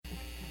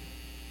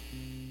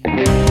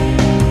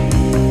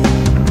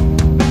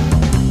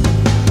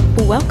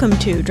Welcome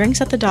to Drinks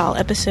at the Doll,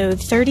 episode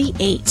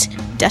 38,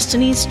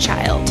 Destiny's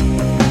Child.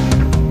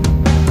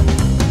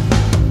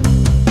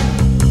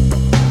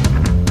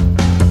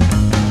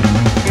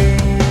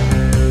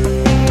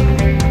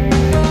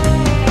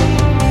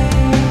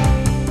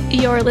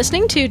 You're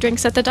listening to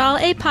Drinks at the Doll,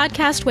 a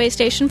podcast way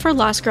station for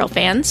Lost Girl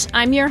fans.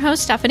 I'm your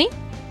host, Stephanie.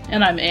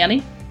 And I'm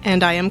Annie.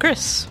 And I am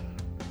Chris.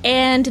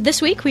 And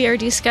this week we are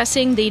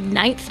discussing the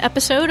 9th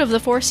episode of the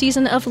 4th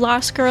season of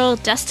Lost Girl,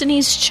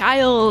 Destiny's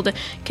Child,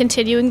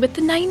 continuing with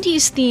the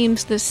 90s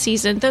themes this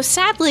season. Though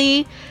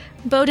sadly,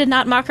 Bo did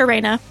not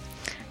Macarena.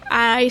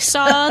 I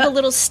saw the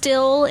little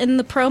still in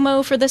the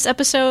promo for this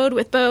episode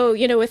with Bo,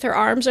 with her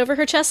arms over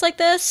her chest like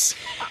this.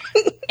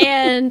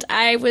 And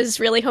I was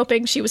really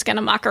hoping she was going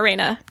to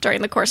Macarena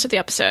during the course of the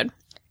episode.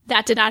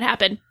 That did not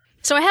happen.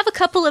 So I have a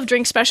couple of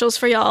drink specials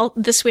for y'all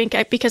this week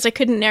because I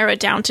couldn't narrow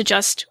it down to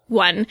just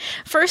one.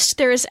 First,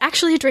 there is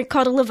actually a drink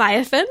called a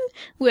Leviathan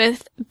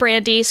with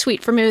brandy,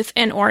 sweet vermouth,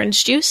 and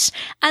orange juice.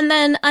 And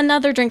then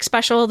another drink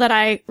special that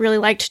I really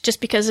liked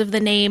just because of the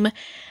name.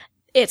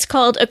 It's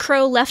called A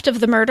Crow Left of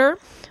the Murder,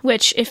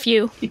 which, if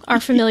you are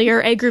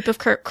familiar, a group of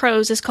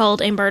crows is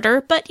called a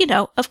murder. But,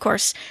 of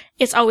course,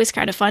 it's always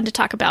kind of fun to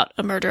talk about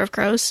a murder of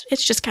crows.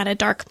 It's just kind of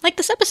dark, like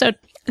this episode.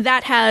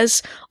 That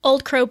has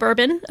Old Crow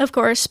bourbon, of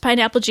course,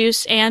 pineapple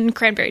juice, and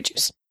cranberry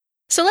juice.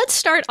 So let's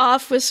start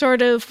off with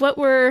sort of what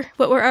were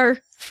our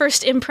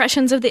first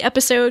impressions of the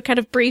episode, kind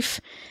of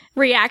brief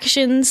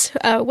reactions.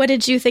 What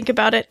did you think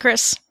about it,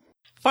 Chris?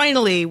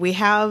 Finally, we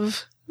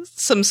have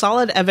some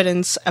solid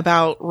evidence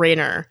about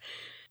Raynor,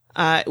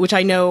 which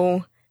I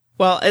know,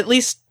 well, at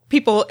least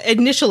people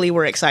initially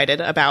were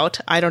excited about.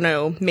 I don't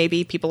know,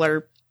 maybe people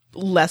are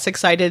less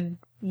excited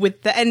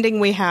with the ending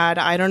we had.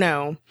 I don't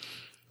know.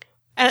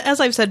 As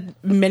I've said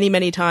many,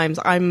 many times,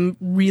 I'm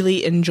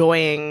really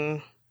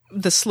enjoying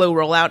the slow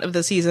rollout of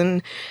the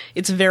season.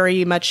 It's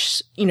very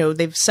much,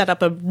 they've set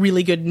up a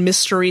really good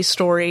mystery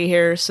story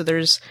here. So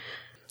there's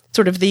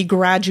sort of the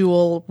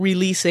gradual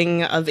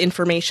releasing of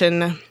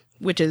information,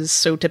 which is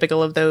so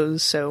typical of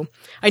those. So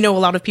I know a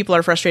lot of people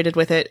are frustrated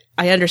with it.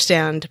 I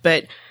understand,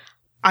 but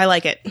I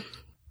like it.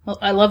 Well,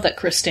 I love that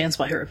Chris stands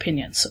by her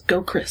opinion. So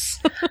go, Chris.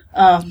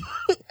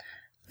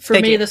 For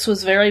Thank me, you. this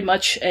was very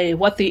much a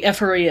what the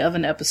effery of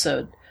an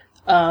episode,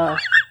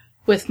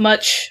 with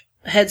much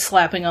head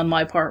slapping on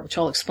my part, which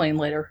I'll explain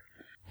later,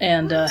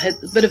 and a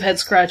bit of head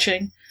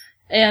scratching,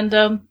 and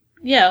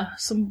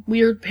some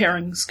weird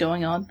pairings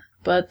going on.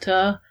 But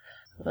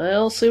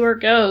we'll see where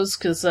it goes,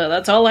 because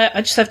that's all I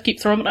just have to keep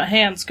throwing my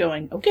hands,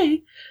 going,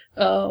 okay,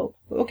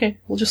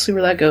 we'll just see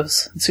where that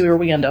goes and see where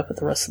we end up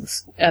at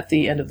at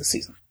the end of the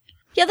season.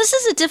 Yeah, this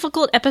is a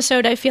difficult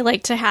episode, I feel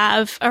like, to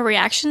have a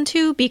reaction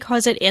to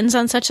because it ends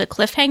on such a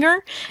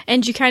cliffhanger,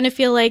 and you kind of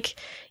feel like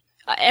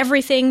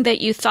everything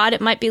that you thought it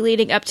might be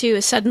leading up to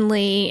is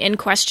suddenly in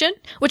question,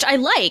 which I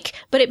like,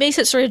 but it makes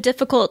it sort of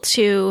difficult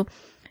to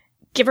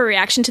give a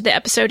reaction to the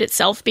episode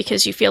itself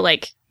because you feel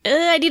like,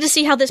 I need to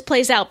see how this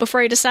plays out before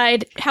I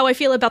decide how I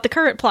feel about the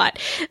current plot.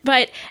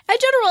 But in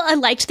general, I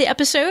liked the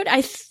episode.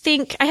 I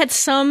think I had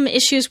some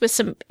issues with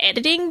some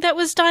editing that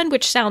was done,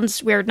 which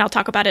sounds weird, and I'll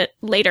talk about it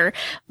later.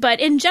 But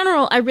in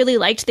general, I really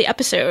liked the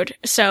episode.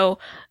 So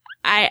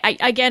I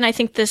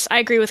think I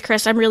agree with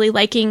Chris. I'm really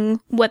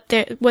liking what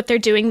they're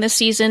doing this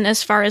season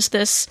as far as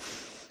this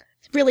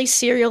really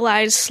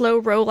serialized,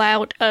 slow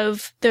rollout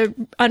of the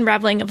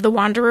unraveling of the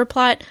Wanderer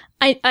plot.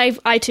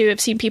 I too have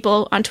seen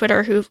people on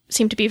Twitter who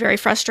seem to be very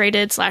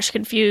frustrated /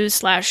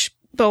 confused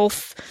 /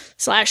 both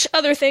 /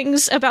 other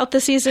things about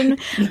the season,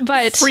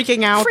 but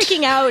freaking out,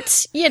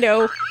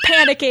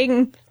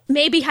 panicking,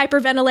 maybe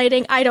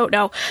hyperventilating. I don't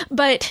know,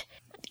 but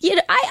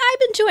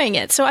I'm enjoying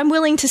it, so I'm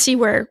willing to see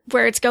where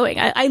it's going.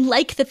 I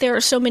like that there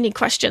are so many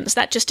questions.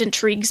 That just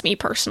intrigues me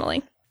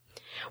personally.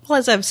 Well,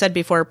 as I've said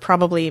before,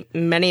 probably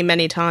many,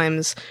 many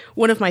times,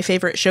 one of my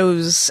favorite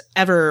shows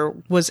ever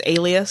was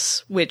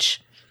Alias, which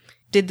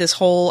did this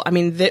whole,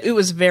 it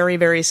was very,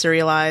 very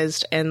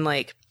serialized, and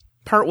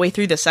partway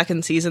through the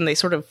second season, they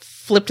sort of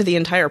flipped the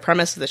entire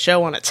premise of the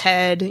show on its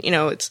head.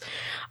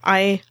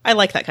 I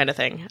like that kind of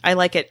thing. I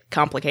like it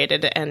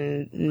complicated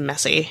and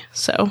messy,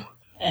 so.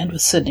 And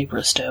with Sydney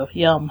Bristow,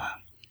 yum.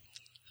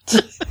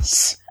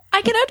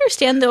 I can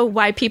understand, though,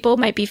 why people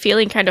might be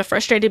feeling kind of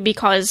frustrated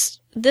because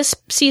this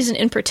season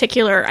in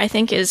particular, I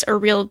think, is a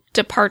real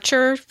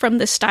departure from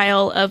the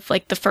style of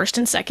the first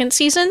and second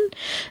season.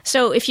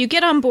 So if you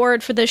get on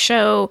board for the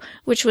show,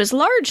 which was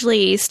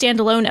largely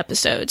standalone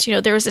episodes,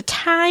 there was a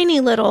tiny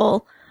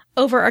little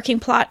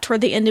overarching plot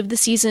toward the end of the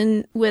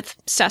season with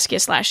Saskia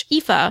 /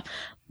 Aoife,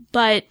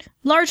 but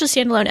largely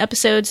standalone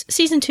episodes.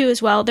 Season 2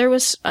 as well, there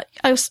was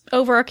a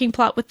overarching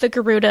plot with the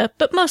Garuda,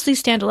 but mostly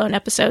standalone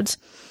episodes.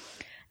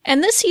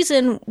 And this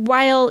season,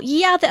 while,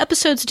 the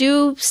episodes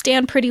do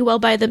stand pretty well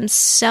by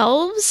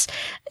themselves,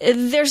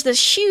 there's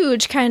this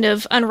huge kind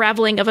of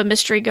unraveling of a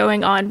mystery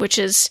going on, which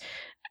is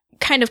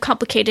kind of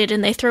complicated,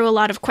 and they throw a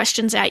lot of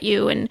questions at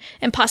you and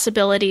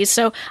possibilities.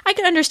 So I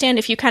can understand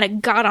if you kind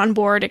of got on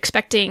board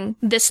expecting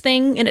this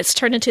thing, and it's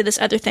turned into this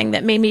other thing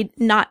that may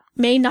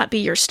not be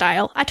your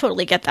style. I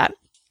totally get that.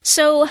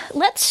 So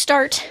let's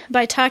start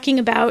by talking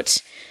about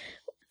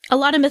a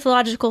lot of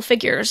mythological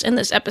figures in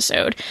this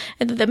episode.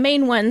 And the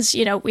main ones,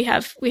 we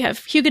have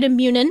Hugin and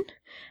Munin,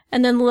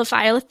 and then the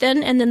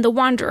Leviathan, and then the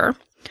Wanderer.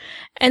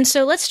 And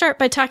so let's start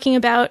by talking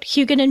about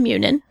Hugin and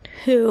Munin,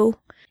 who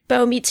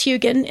Bo meets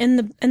Hugin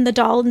in the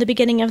doll in the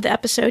beginning of the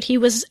episode. He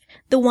was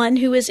the one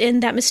who was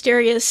in that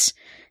mysterious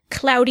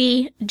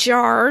cloudy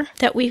jar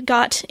that we've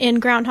got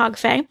in Groundhog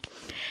Fae.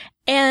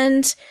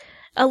 And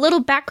a little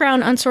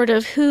background on sort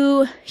of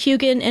who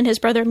Hugin and his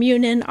brother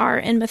Munin are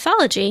in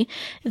mythology.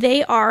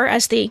 They are,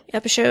 as the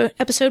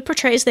episode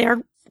portrays, they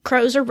are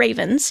crows or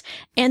ravens,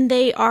 and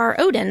they are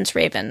Odin's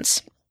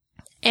ravens.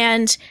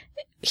 And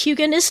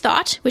Hugin is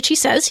thought, which he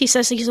says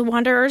he's a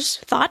wanderer's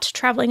thought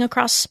traveling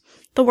across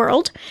the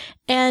world,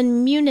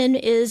 and Munin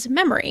is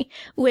memory,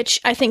 which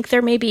I think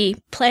they're maybe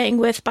playing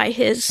with by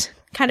his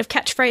kind of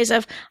catchphrase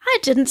of, I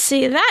didn't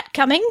see that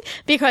coming,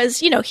 because,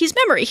 he's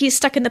memory. He's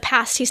stuck in the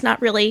past. He's not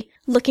really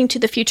looking to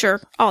the future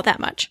all that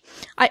much.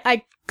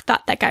 I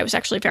thought that guy was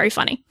actually very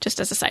funny, just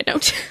as a side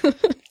note.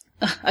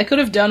 I could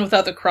have done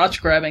without the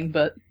crotch grabbing,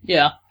 but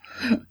yeah.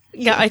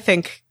 Yeah, I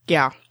think,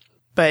 yeah.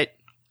 But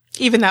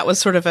even that was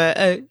sort of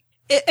a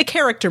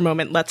character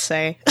moment, let's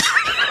say.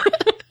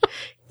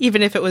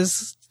 Even if it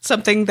was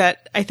something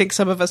that I think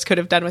some of us could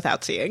have done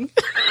without seeing.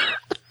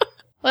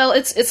 Well,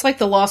 it's like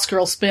the Lost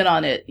Girl spin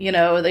on it.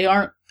 They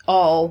aren't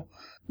all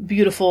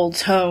beautiful,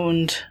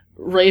 toned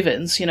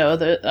ravens.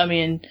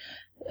 Munin's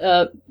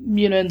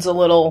a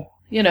little,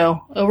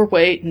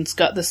 overweight and it's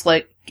got this,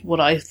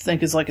 what I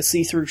think is like a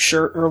see-through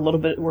shirt or a little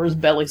bit where his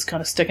belly's kind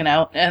of sticking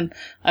out. And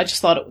I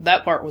just thought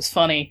that part was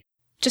funny.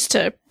 Just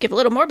to give a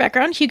little more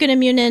background, Hugin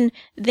and Munin,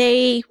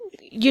 they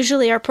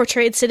usually are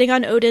portrayed sitting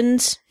on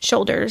Odin's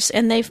shoulders,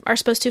 and they are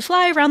supposed to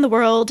fly around the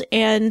world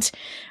and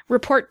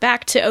report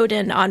back to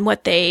Odin on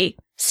what they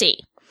see.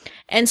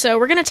 And so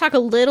we're going to talk a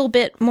little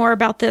bit more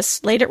about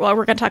this later. Well,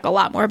 we're going to talk a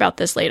lot more about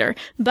this later,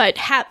 but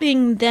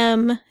having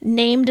them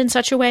named in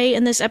such a way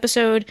in this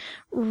episode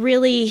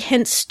really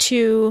hints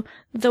to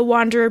the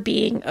Wanderer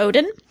being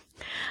Odin.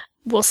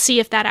 We'll see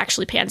if that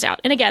actually pans out.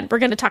 And again, we're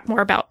going to talk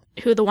more about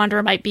who the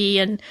Wanderer might be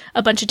and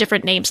a bunch of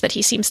different names that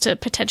he seems to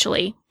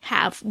potentially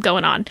have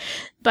going on.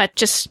 But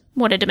just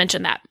wanted to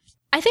mention that.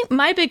 I think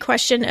my big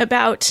question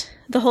about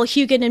the whole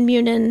Hugin and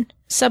Munin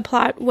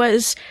subplot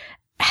was,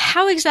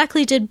 how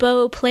exactly did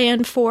Bo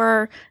plan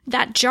for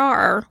that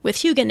jar with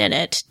Hugin in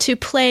it to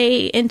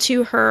play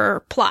into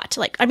her plot?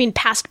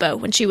 Past Bo,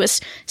 when she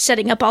was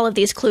setting up all of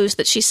these clues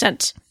that she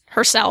sent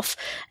herself.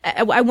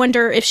 I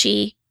wonder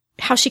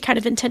how she kind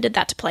of intended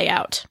that to play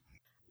out.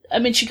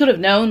 She could have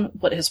known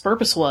what his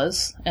purpose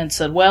was and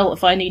said, well,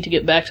 if I need to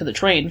get back to the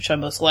train, which I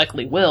most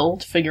likely will,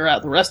 to figure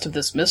out the rest of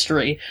this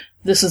mystery,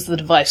 this is the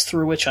device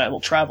through which I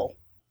will travel.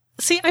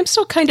 See, I'm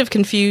still kind of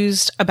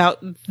confused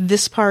about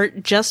this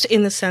part, just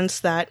in the sense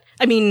that,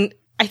 I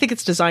think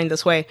it's designed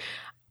this way.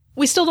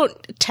 We still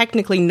don't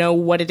technically know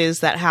what it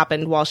is that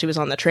happened while she was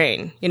on the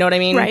train. You know what I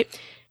mean? Right.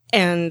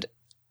 And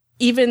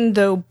even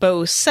though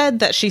Bo said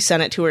that she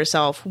sent it to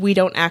herself, we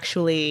don't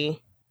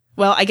actually...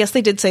 Well, I guess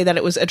they did say that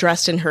it was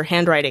addressed in her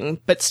handwriting,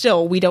 but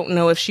still, we don't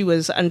know if she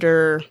was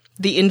under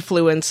the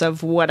influence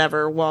of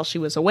whatever while she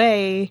was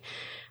away.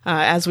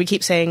 As we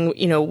keep saying,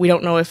 we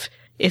don't know if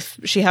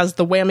she has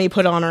the whammy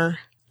put on her.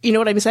 You know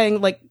what I'm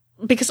saying?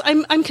 Because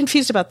I'm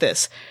confused about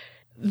this.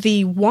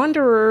 The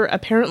Wanderer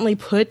apparently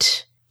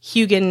put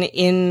Hugin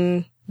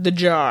in the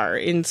jar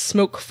in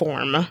smoke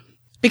form.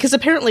 Because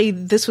apparently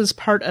this was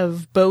part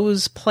of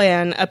Bo's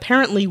plan,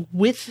 apparently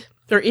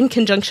in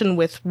conjunction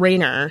with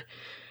Raynor,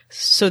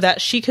 so that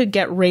she could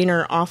get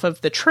Raynor off of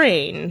the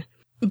train.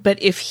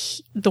 But if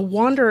the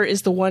Wanderer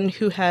is the one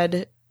who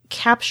had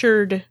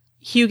captured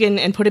Hugin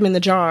and put him in the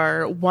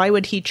jar, why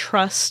would he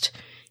trust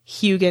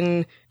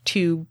Hugin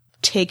to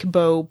take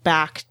Bo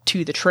back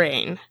to the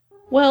train?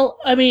 Well,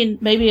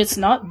 maybe it's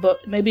not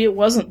maybe it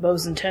wasn't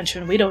Bo's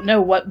intention. We don't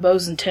know what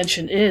Bo's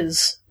intention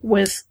is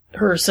with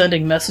her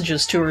sending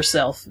messages to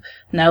herself,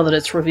 now that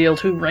it's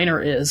revealed who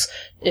Raynor is.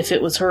 If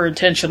it was her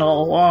intention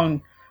all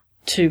along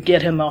to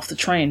get him off the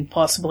train,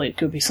 possibly it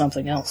could be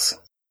something else.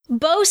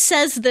 Bo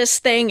says this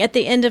thing at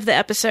the end of the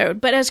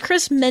episode, but as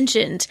Chris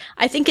mentioned,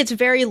 I think it's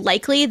very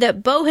likely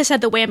that Bo has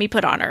had the whammy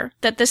put on her,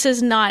 that this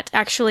is not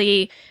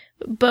actually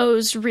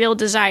Bo's real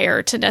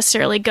desire to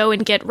necessarily go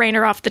and get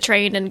Raynor off the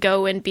train and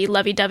go and be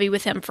lovey-dovey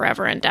with him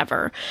forever and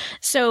ever.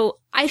 So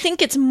I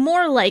think it's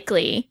more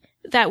likely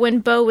that when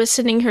Bo was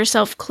sending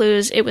herself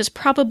clues, it was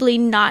probably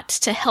not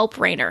to help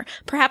Raynor.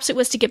 Perhaps it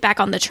was to get back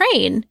on the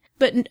train,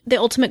 but the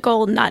ultimate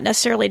goal not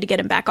necessarily to get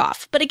him back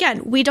off. But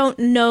again, we don't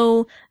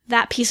know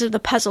that piece of the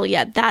puzzle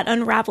yet. That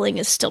unraveling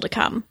is still to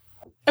come.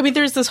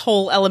 There's this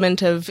whole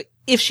element of,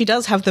 if she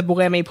does have the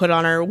whammy put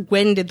on her,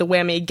 when did the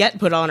whammy get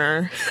put on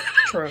her?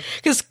 True.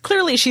 Because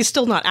clearly she's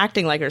still not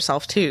acting like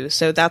herself, too.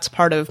 So that's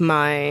part of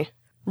my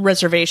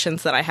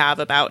reservations that I have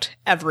about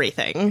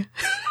everything.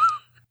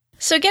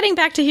 So getting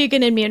back to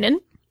Hugin and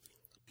Munin,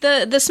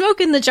 the smoke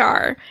in the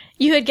jar,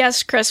 you had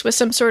guessed, Chris, was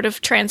some sort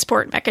of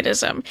transport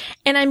mechanism.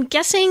 And I'm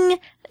guessing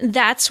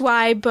that's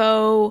why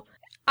Bo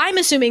I'm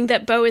assuming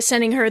that Bo is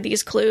sending her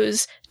these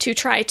clues to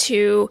try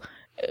to,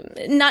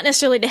 not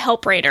necessarily to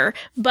help Raynor,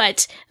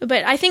 but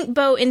I think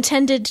Bo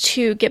intended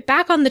to get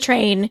back on the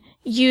train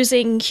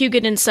using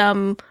Hugin in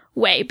some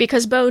way,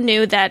 because Bo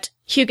knew that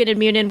Hugin and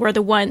Munin were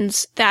the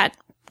ones that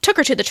took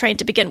her to the train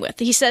to begin with.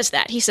 He says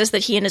that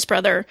he and his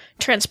brother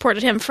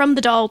transported him from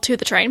the doll to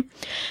the train.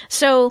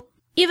 So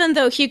even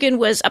though Hugin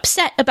was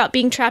upset about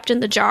being trapped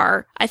in the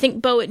jar, I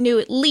think Bo knew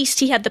at least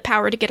he had the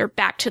power to get her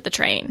back to the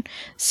train.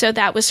 So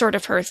that was sort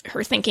of her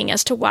thinking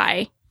as to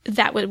why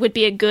that would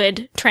be a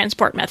good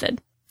transport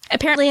method.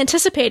 Apparently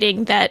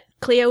anticipating that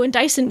Cleo and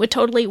Dyson would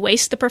totally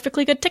waste the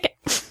perfectly good ticket.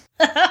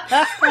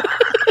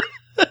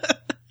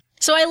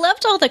 So I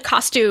loved all the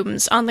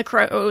costumes on the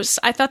crows.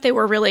 I thought they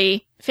were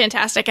really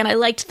fantastic, and I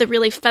liked the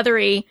really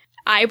feathery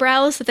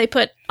eyebrows that they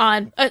put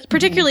on,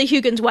 particularly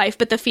Hugin's wife,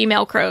 but the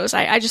female crows.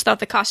 I just thought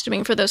the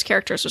costuming for those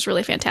characters was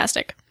really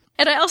fantastic.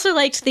 And I also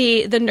liked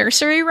the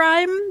nursery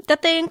rhyme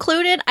that they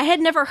included. I had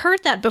never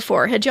heard that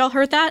before. Had y'all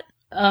heard that?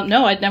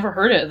 No, I'd never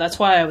heard it. That's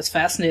why I was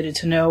fascinated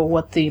to know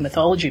what the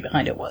mythology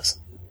behind it was.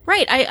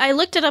 Right. I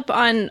looked it up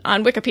on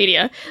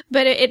Wikipedia,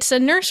 but it's a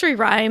nursery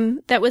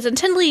rhyme that was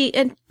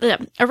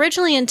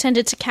originally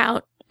intended to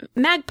count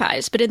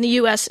magpies, but in the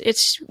U.S.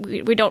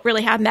 we don't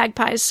really have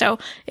magpies, so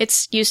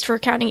it's used for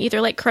counting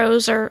either like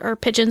crows or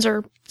pigeons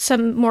or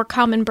some more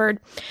common bird.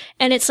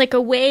 And it's like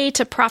a way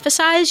to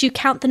prophesize. You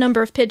count the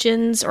number of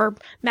pigeons or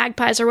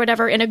magpies or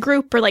whatever in a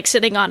group, or like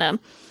sitting on a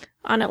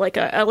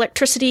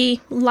electricity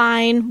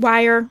line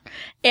wire,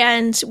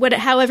 and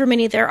however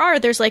many there are,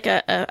 there's like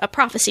a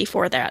prophecy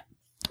for that.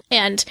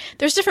 And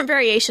there's different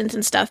variations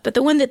and stuff, but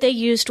the one that they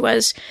used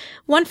was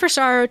 1 for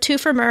sorrow, 2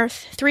 for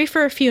mirth, 3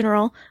 for a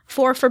funeral,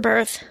 4 for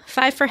birth,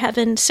 5 for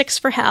heaven, 6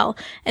 for hell,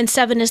 and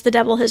 7 is the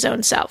devil his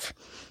own self.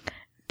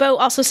 Bo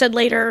also said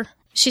later,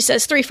 she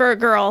says 3 for a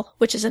girl,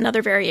 which is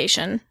another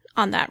variation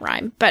on that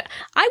rhyme. But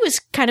I was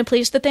kind of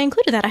pleased that they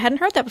included that. I hadn't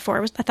heard that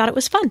before. I thought it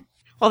was fun.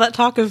 All that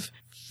talk of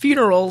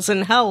funerals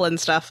and hell and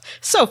stuff.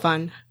 So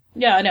fun.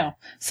 Yeah, I know.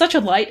 Such a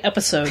light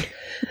episode.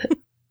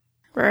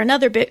 Or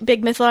another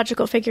big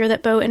mythological figure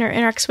that Bo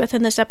interacts with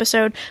in this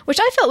episode, which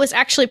I felt was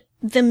actually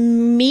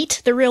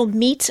the real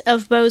meat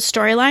of Bo's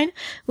storyline,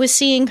 was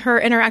seeing her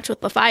interact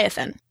with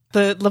Leviathan.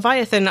 The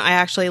Leviathan I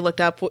actually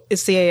looked up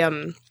is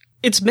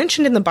it's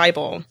mentioned in the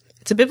Bible.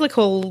 It's a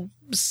biblical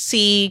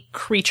sea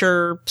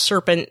creature,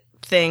 serpent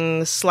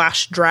thing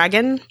 /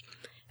 dragon.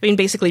 I mean,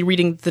 basically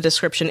reading the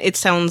description, it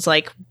sounds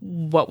like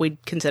what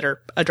we'd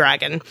consider a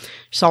dragon.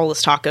 Just all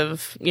this talk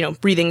of,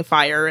 breathing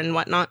fire and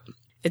whatnot.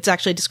 It's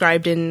actually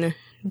described in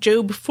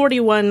Job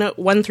 41,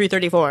 1 through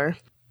 34.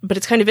 But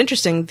it's kind of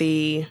interesting,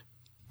 the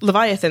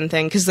Leviathan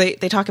thing, because they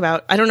talk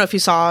about, I don't know if you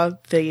saw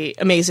the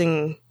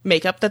amazing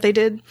makeup that they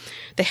did.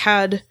 They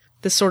had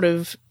this sort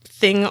of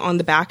thing on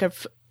the back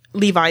of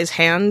Levi's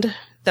hand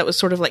that was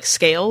sort of like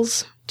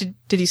scales. Did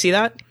you see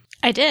that?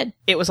 I did.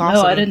 It was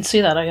awesome. No, I didn't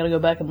see that. I gotta go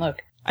back and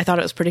look. I thought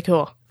it was pretty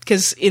cool.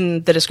 Because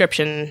in the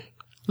description,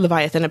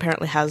 Leviathan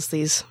apparently has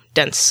these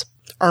dense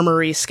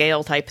armory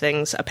scale type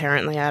things,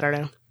 apparently. I don't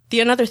know.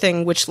 Another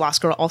thing, which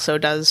Lost Girl also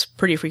does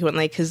pretty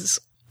frequently, because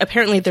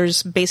apparently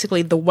there's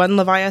basically the one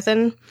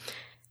Leviathan,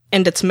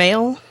 and it's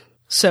male,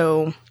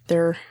 so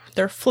they're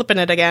flipping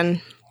it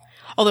again.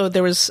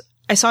 Although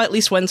I saw at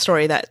least one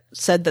story that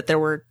said that there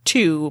were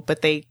 2,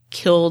 but they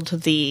killed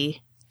the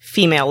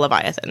female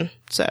Leviathan,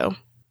 so.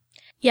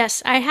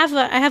 Yes, I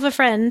have a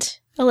friend,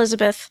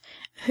 Elizabeth,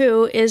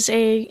 who is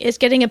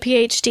getting a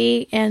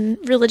PhD in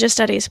religious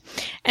studies.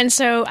 And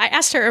so I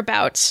asked her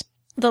about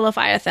the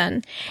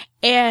Leviathan,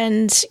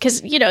 and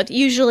because,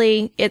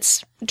 usually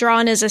it's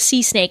drawn as a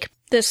sea snake.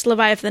 This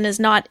Leviathan is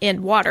not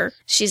in water.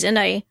 She's in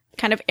a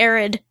kind of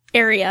arid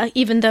area,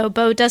 even though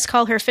Bo does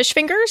call her fish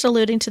fingers,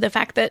 alluding to the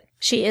fact that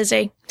she is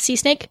a sea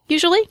snake,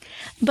 usually.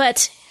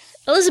 But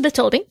Elizabeth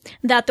told me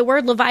that the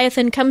word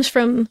Leviathan comes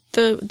from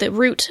the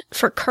root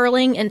for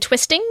curling and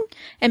twisting,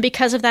 and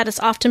because of that it's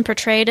often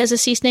portrayed as a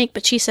sea snake,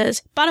 but she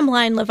says, bottom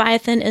line,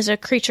 Leviathan is a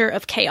creature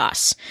of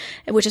chaos,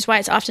 which is why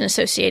it's often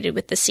associated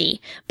with the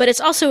sea. But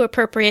it's also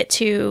appropriate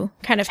to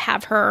kind of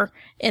have her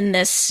in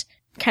this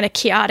kind of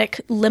chaotic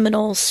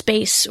liminal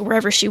space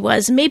wherever she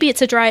was. Maybe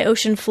it's a dry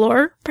ocean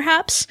floor,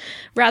 perhaps,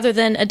 rather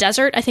than a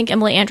desert. I think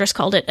Emily Andress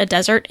called it a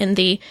desert in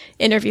the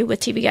interview with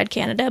TV Guide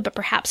Canada, but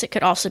perhaps it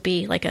could also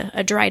be like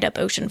a dried up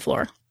ocean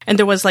floor. And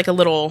there was like a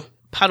little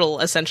puddle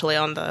essentially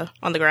on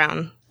the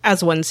ground,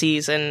 as one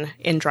sees in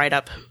dried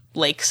up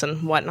lakes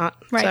and whatnot.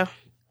 Right. So.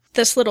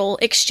 This little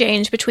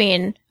exchange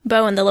between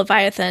Bo and the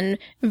Leviathan,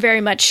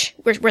 very much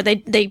where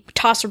they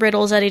toss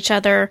riddles at each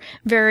other,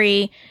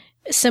 very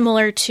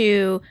similar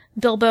to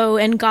Bilbo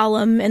and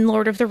Gollum in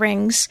Lord of the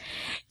Rings.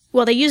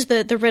 Well, they use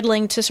the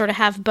riddling to sort of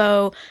have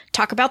Bo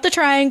talk about the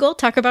triangle,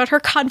 talk about her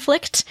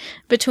conflict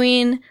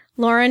between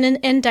Lauren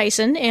and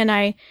Dyson, and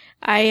I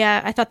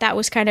thought that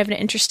was kind of an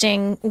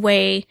interesting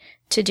way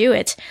to do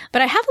it.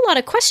 But I have a lot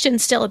of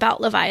questions still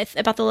about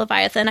the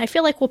Leviathan. I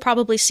feel like we'll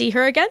probably see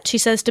her again. She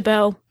says to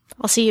Bo,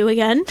 I'll see you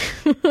again.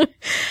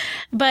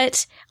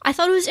 But I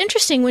thought it was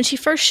interesting when she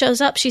first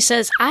shows up, she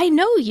says, I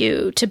know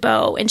you, to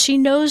Bo, and she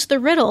knows the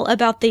riddle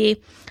about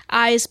the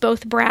eyes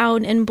both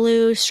brown and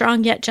blue,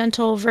 strong yet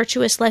gentle,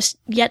 virtuous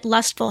yet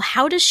lustful.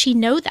 How does she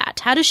know that?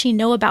 How does she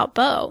know about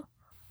Bo?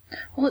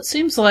 Well, it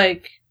seems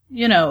like,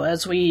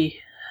 as we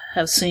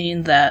have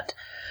seen that,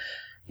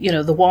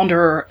 the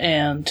Wanderer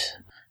and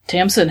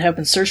Tamsin have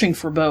been searching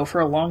for Bo for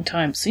a long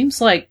time.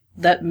 Seems like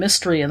that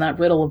mystery and that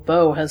riddle of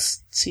Bo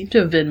has seemed to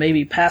have been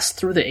maybe passed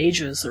through the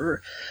ages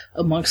or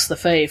amongst the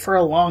Fae for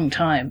a long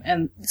time.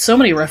 And so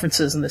many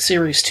references in the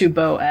series to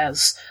Bo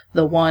as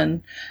the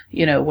one,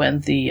 when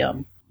the,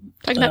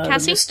 talking about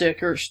Cassie? The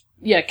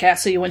mystic,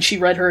 Cassie, when she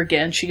read her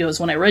again, she goes,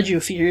 when I read you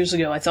a few years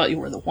ago, I thought you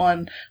were the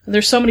one. And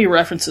there's so many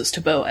references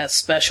to Bo as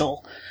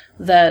special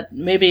that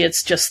maybe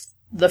it's just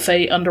the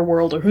Fae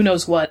underworld or who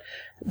knows what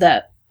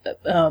that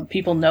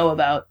people know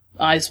about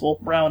eyes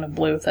both brown and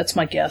blue. That's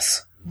my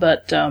guess.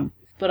 But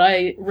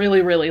I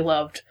really, really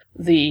loved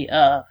the,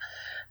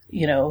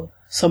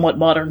 somewhat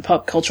modern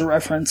pop culture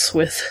reference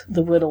with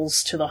the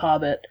riddles to The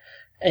Hobbit.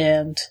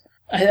 And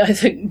I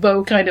think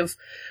Bo kind of,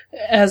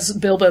 as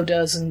Bilbo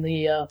does in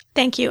the...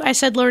 Thank you. I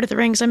said Lord of the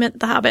Rings. I meant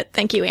The Hobbit.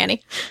 Thank you,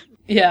 Annie.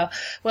 Yeah.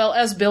 Well,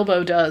 as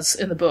Bilbo does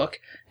in the book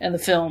and the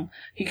film,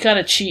 he kind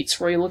of cheats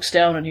where he looks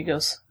down and he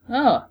goes,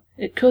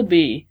 it could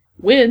be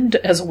wind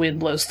as a wind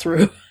blows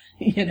through,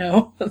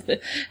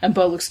 and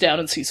Bo looks down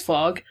and sees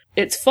fog.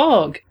 It's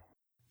fog.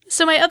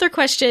 So my other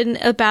question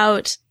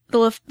about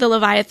the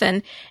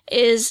Leviathan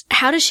is,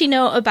 how does she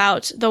know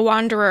about the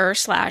Wanderer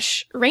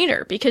 /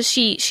 Rainer? Because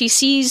she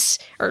sees,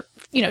 or,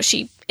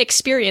 she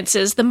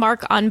experiences the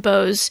mark on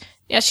Bo's,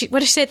 what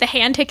did she say, the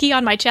hand hickey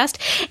on my chest?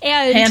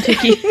 And hand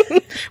hickey.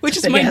 Which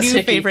is my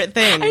new favorite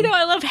thing. I know,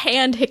 I love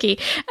hand hickey.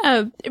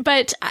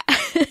 But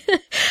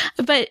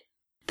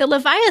the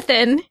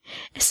Leviathan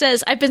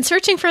says, I've been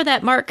searching for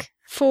that mark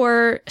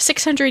for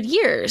 600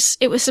 years.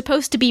 It was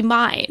supposed to be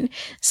mine.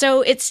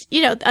 So it's,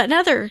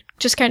 another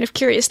just kind of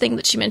curious thing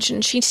that she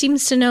mentioned. She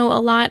seems to know a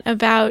lot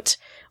about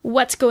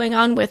what's going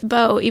on with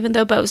Bo, even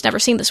though Bo's never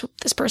seen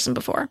this person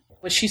before.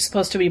 Was she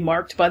supposed to be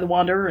marked by the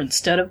Wanderer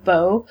instead of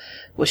Bo?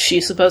 Was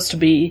she supposed to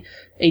be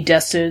a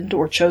destined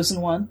or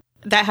chosen one?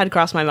 That had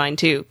crossed my mind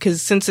too,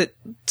 because since it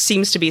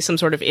seems to be some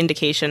sort of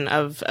indication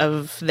of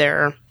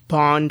their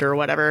bond or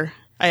whatever,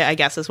 I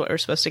guess is what we're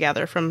supposed to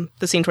gather from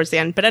the scene towards the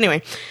end. But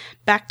anyway,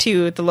 back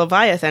to the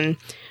Leviathan.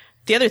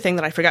 The other thing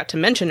that I forgot to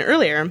mention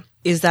earlier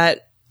is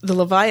that the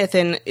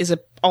Leviathan is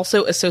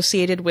also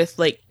associated with,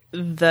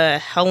 the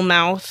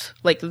Hellmouth,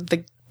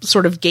 the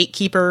sort of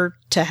gatekeeper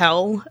to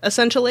hell,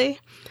 essentially.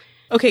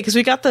 Okay, because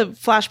we got the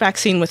flashback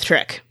scene with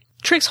Trick.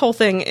 Trick's whole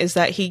thing is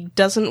that he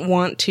doesn't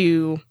want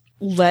to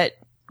let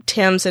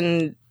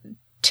Tamsin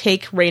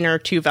take Rainer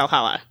to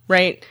Valhalla,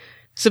 right?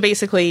 So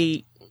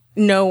basically,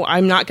 no,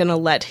 I'm not going to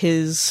let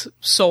his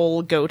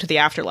soul go to the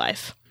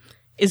afterlife,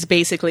 is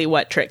basically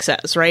what Trick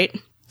says, right?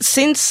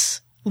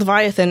 Since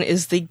Leviathan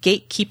is the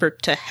gatekeeper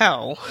to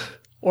hell,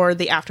 or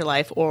the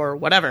afterlife, or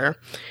whatever,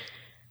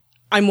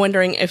 I'm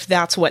wondering if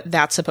that's what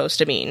that's supposed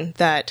to mean.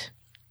 That,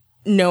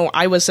 no,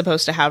 I was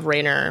supposed to have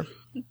Rainer,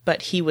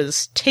 but he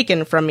was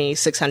taken from me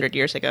 600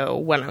 years ago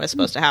when I was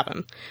supposed to have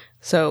him.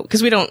 So,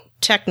 because we don't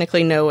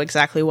technically know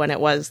exactly when it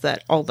was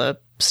that all the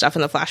stuff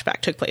in the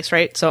flashback took place,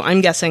 right? So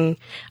I'm guessing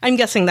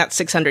that's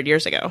 600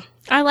 years ago.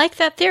 I like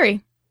that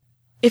theory.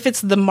 If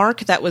it's the mark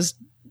that was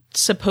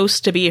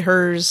supposed to be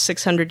hers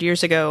 600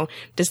 years ago,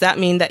 does that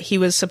mean that he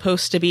was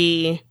supposed to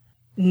be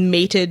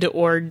mated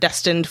or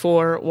destined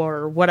for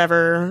or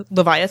whatever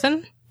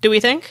Leviathan, do we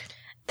think?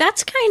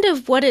 That's kind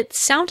of what it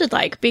sounded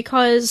like,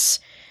 because...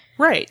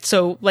 Right,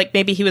 so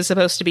maybe he was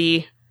supposed to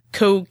be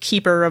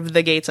co-keeper of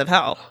the gates of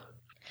hell.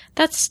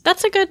 That's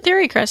a good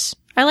theory, Chris.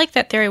 I like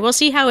that theory. We'll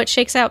see how it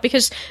shakes out,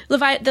 because the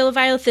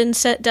Leviathan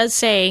does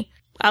say,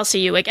 I'll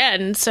see you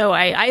again, so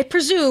I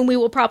presume we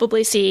will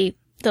probably see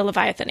the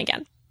Leviathan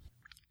again.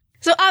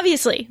 So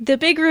obviously, the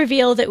big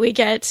reveal that we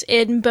get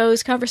in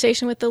Bo's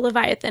conversation with the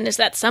Leviathan is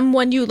that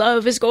someone you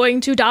love is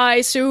going to die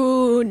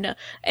soon.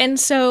 And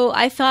so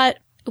I thought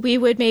we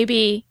would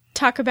maybe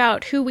talk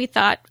about who we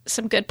thought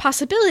some good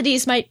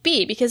possibilities might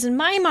be, because in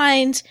my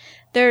mind,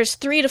 there's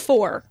 3 to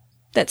 4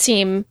 that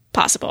seem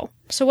possible.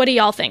 So what do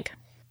y'all think?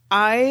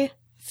 I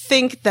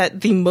think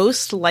that the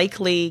most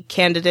likely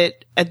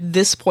candidate at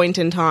this point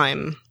in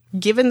time,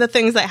 given the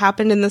things that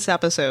happened in this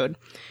episode,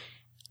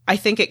 I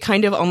think it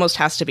kind of almost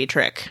has to be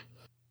Trick.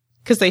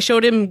 Because they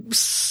showed him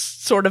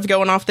sort of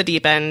going off the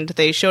deep end.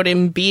 They showed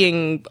him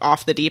being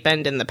off the deep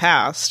end in the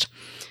past.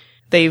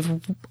 They've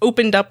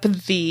opened up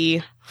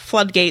the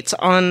floodgates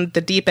on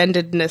the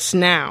deep-endedness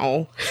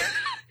now.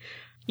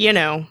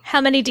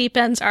 How many deep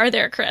ends are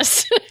there,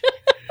 Chris?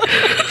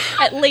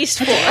 At least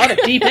 4. A lot of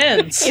deep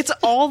ends. It's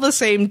all the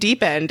same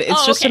deep end.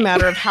 It's just a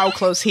matter of how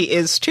close he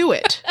is to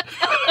it.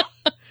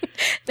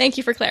 Thank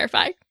you for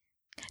clarifying.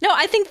 No,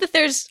 I think that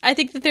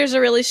there's a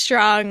really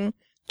strong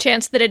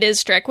chance that it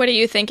is Trick. What do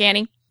you think,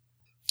 Annie?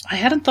 I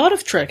hadn't thought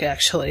of Trick,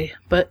 actually.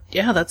 But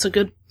yeah, that's a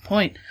good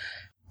point.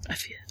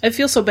 I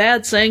feel so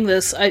bad saying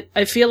this.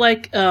 I feel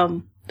like,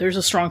 there's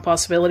a strong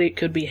possibility it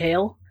could be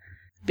Hale,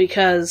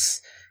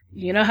 because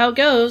you know how it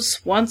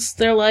goes. Once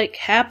they're, like,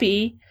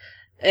 happy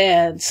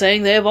and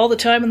saying they have all the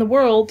time in the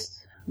world,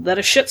 that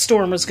a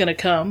shitstorm is going to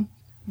come.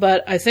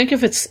 But I think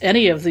if it's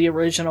any of the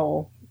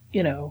original,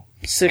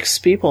 6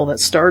 people that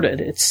started,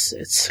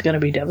 it's going to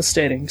be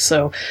devastating.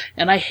 So,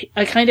 and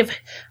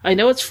I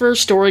know it's for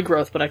story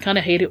growth, but I kind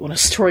of hate it when a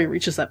story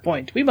reaches that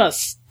point. We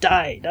must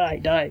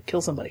die,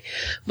 kill somebody.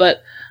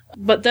 But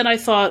then I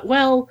thought,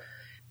 well,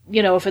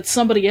 if it's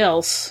somebody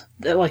else,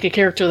 like a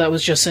character that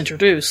was just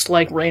introduced,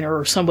 like Raynor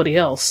or somebody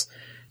else,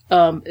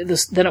 then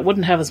it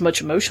wouldn't have as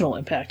much emotional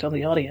impact on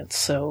the audience.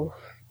 So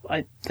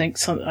I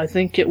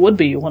think it would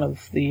be one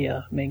of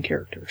the main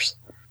characters.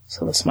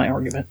 So that's my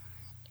argument.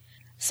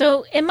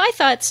 So in my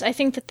thoughts, I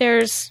think that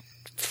there's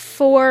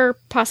 4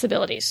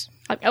 possibilities.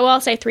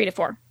 I'll say 3 to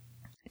 4.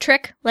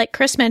 Trick, like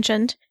Chris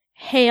mentioned.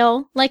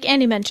 Hale, like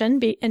Annie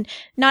mentioned, and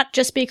not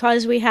just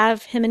because we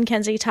have him and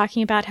Kenzie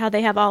talking about how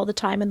they have all the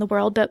time in the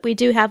world, but we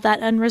do have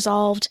that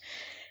unresolved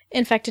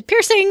infected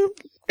piercing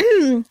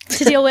to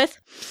deal with.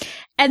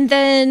 And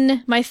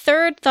then my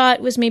third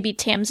thought was maybe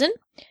Tamsin.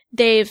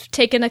 They've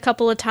taken a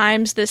couple of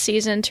times this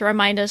season to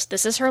remind us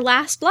this is her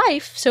last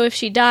life, so if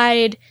she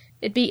died,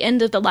 it'd be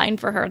end of the line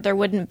for her. There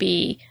wouldn't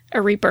be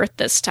a rebirth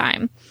this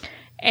time.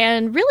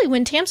 And really,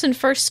 when Tamsin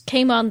first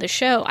came on the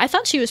show, I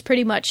thought she was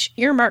pretty much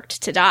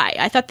earmarked to die.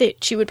 I thought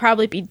that she would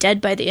probably be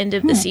dead by the end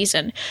of the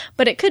season.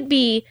 But it could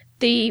be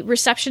the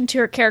reception to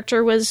her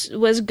character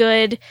was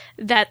good,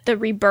 that the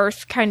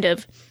rebirth kind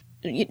of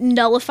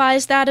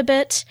nullifies that a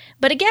bit.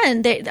 But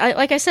again,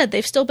 like I said,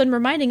 they've still been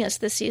reminding us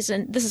this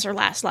season, this is her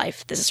last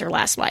life. This is her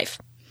last life.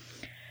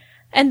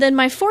 And then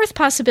my fourth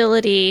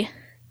possibility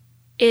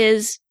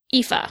is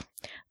Aoife.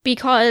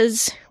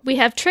 Because we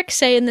have Trick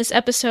say in this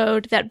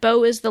episode that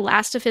Bo is the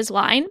last of his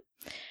line,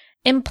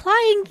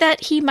 implying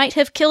that he might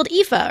have killed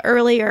Aoife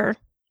earlier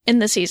in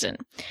the season.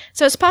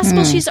 So it's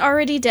possible she's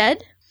already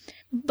dead,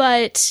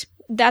 but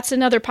that's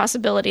another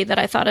possibility that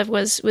I thought of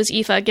was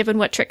Aoife, given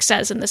what Trick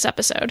says in this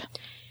episode.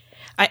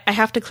 I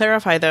have to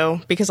clarify,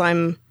 though, because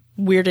I'm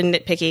weird and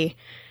nitpicky.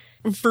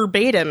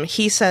 Verbatim,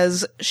 he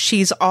says,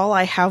 she's all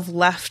I have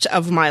left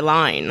of my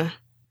line.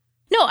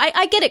 No,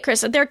 I get it,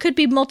 Chris. There could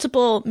be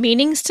multiple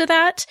meanings to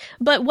that,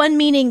 but one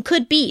meaning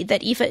could be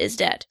that Aoife is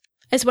dead,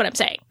 is what I'm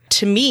saying.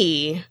 To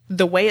me,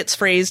 the way it's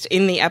phrased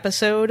in the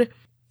episode,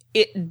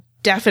 it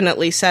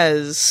definitely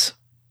says,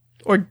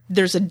 or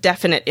there's a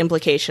definite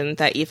implication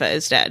that Aoife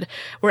is dead.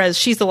 Whereas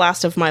she's the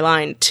last of my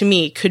line, to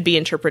me, could be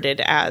interpreted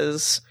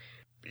as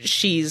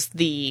she's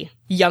the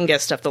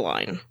youngest of the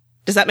line.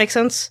 Does that make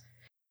sense?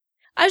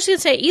 I was going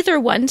to say either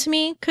one to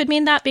me could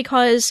mean that,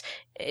 because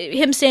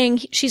him saying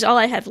she's all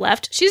I have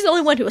left, she's the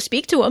only one who will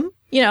speak to him.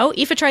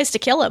 Aoife tries to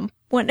kill him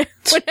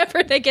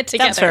whenever they get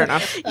together. That's fair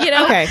enough.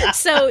 Okay.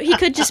 So he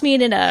could just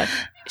mean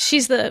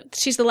she's the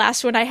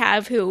last one I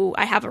have who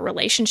I have a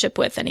relationship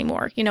with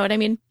anymore. You know what I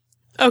mean?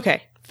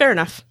 Okay. Fair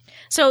enough.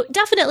 So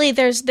definitely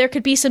there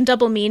could be some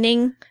double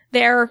meaning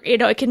there.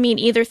 It could mean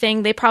either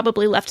thing. They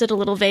probably left it a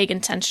little vague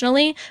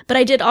intentionally, but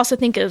I did also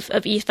think of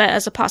Aoife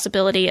as a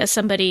possibility, as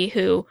somebody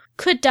who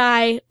could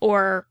die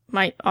or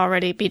might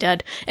already be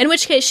dead, in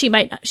which case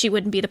she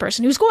wouldn't be the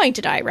person who's going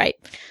to die, right?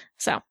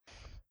 So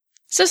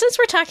since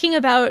we're talking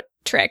about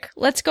Trick,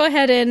 let's go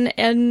ahead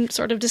and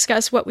sort of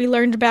discuss what we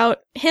learned about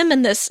him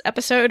in this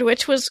episode,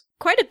 which was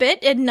quite a bit,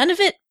 and none of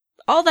it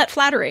all that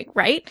flattering,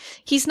 right?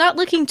 He's not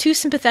looking too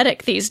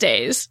sympathetic these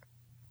days.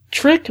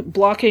 Trick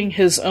blocking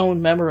his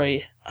own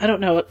memory. I don't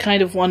know, I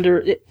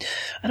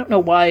don't know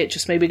why it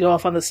just made me go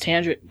off on this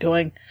tangent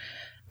going,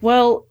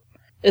 well,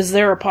 is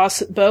there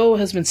Bo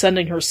has been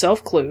sending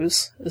herself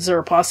clues. Is there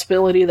a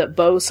possibility that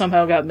Bo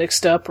somehow got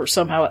mixed up, or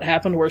somehow it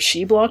happened where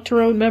she blocked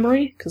her own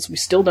memory? Because we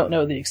still don't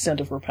know the extent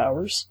of her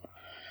powers.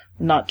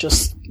 Not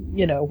just,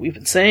 we've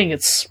been saying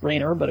it's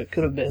Raynor, but it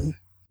could have been,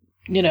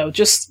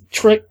 just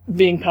Trick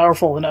being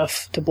powerful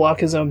enough to block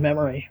his own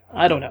memory.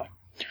 I don't know.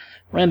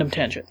 Random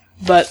tangent.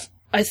 But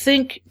I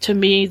think, to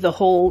me, the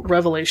whole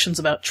revelations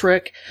about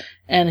Trick,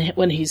 and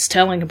when he's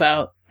telling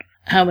about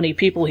how many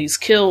people he's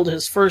killed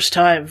his first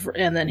time,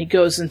 and then he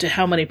goes into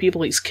how many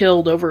people he's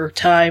killed over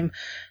time,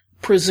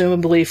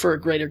 presumably for a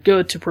greater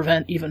good to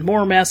prevent even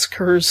more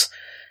massacres,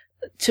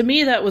 to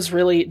me that was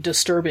really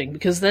disturbing,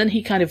 because then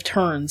he kind of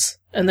turns,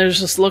 and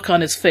there's this look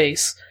on his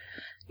face,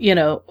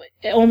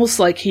 almost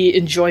like he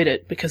enjoyed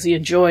it, because he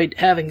enjoyed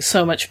having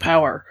so much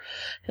power.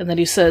 And then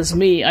he says,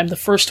 I'm the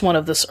first one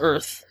of this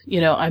earth.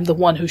 I'm the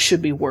one who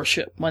should be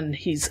worshipped. When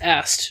he's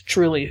asked,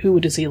 truly, who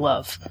does he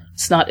love?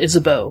 It's not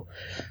Isabeau.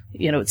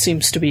 It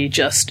seems to be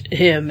just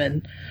him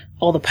and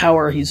all the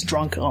power he's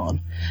drunk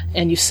on.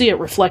 And you see it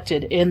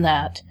reflected in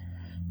that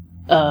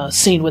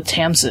scene with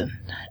Tamsin.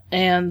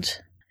 And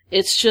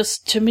it's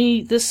just, to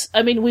me,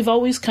 we've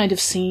always kind of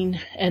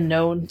seen and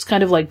known. It's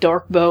kind of like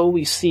Dark Bo.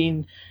 We've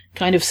seen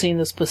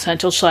this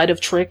potential side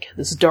of Trick,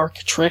 this dark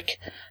Trick.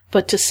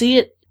 But to see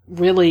it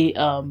really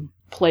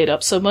played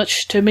up so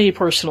much, to me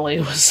personally,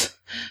 it was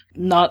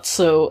not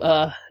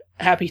so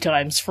happy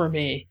times for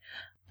me.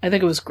 I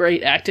think it was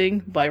great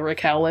acting by Rick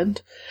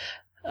Howland.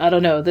 I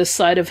don't know, this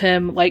side of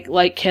him,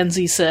 like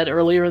Kenzie said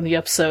earlier in the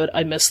episode,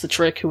 I miss the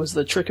Trick who was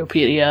the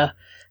Trickopedia,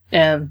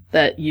 and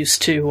that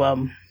used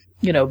to,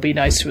 be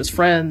nice to his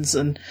friends,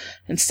 and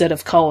instead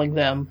of calling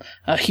them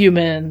a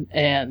human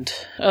and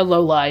a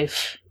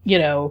lowlife,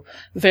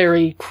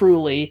 very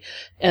cruelly,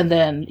 and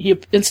then he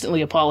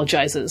instantly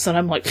apologizes, and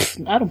I'm like,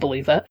 I don't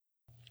believe that.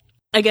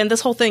 Again,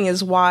 this whole thing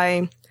is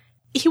why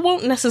he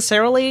won't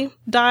necessarily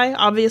die,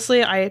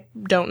 obviously, I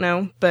don't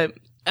know, but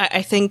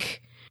I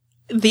think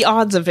the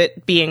odds of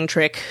it being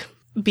Trick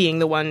being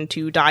the one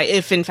to die,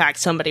 if in fact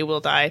somebody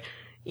will die,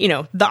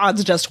 the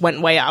odds just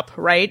went way up,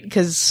 right?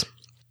 Because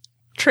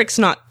Trick's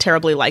not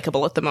terribly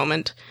likable at the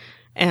moment.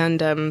 And,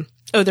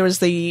 there was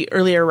the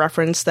earlier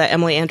reference that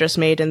Emily Andress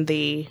made in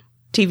the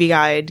TV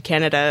Guide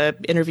Canada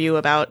interview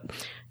about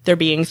there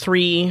being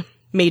 3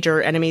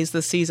 major enemies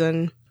this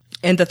season,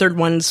 and the third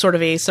one's sort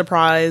of a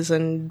surprise,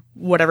 and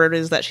whatever it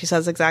is that she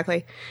says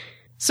exactly.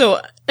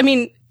 So, I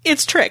mean,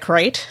 it's Trick,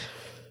 right?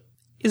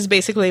 Is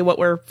basically what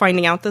we're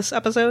finding out this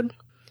episode.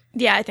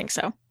 Yeah, I think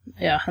so.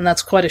 Yeah, and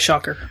that's quite a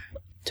shocker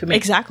to me.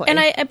 Exactly.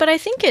 But I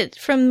think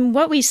from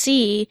what we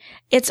see,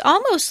 it's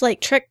almost like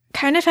Trick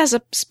kind of has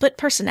a split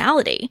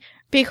personality,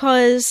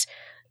 because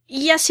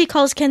yes, he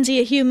calls Kenzie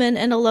a human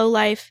and a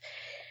lowlife,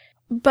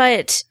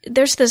 but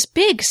there's this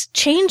big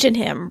change in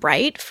him,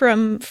 right?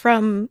 From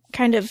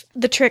kind of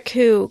the Trick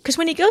who, because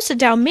when he goes to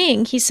Dao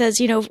Ming, he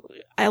says,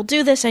 I'll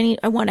do this. I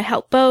want to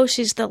help Bo.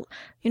 She's the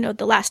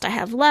last I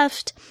have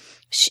left.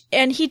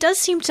 And he does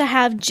seem to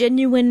have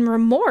genuine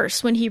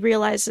remorse when he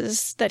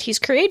realizes that he's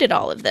created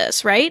all of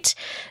this, right?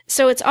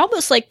 So it's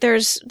almost like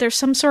there's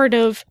some sort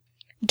of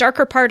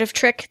darker part of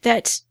Trick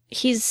that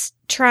he's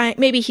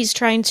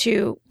trying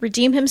to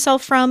redeem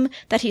himself from,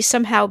 that he's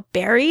somehow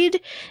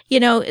buried,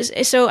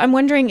 so I'm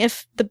wondering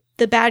if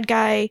the bad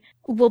guy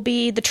will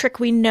be the Trick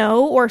we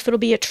know, or if it'll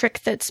be a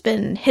Trick that's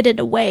been hidden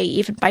away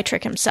even by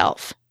Trick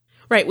himself.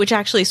 Right, which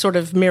actually sort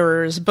of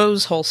mirrors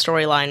Bo's whole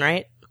storyline,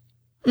 right?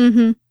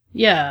 Mm-hmm.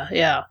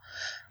 Yeah.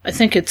 I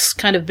think it's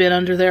kind of been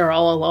under there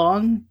all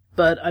along,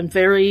 but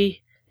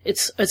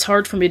it's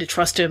hard for me to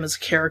trust him as a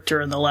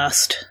character in the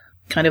last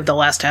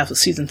half of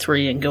season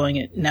 3 and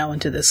going now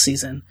into this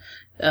season.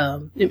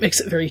 It makes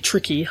it very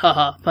tricky,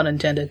 haha, pun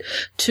intended,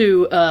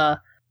 to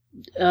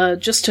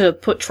just to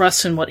put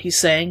trust in what he's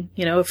saying.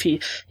 If he,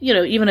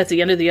 even at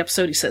the end of the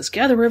episode, he says,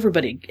 gather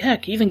everybody,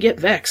 heck, even get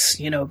Vex,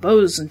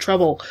 Bo's in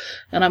trouble.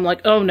 And I'm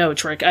like, oh no,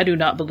 Trick, I do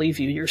not believe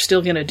you. You're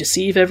still gonna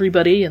deceive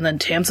everybody. And then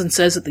Tamsin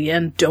says at the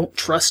end, don't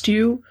trust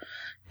you.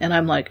 And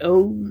I'm like,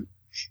 oh,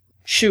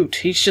 shoot,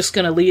 he's just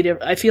gonna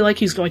I feel like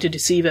he's going to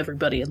deceive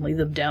everybody and lead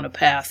them down a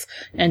path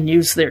and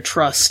use their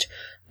trust,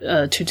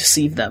 to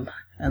deceive them.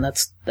 And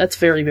that's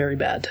very, very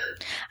bad.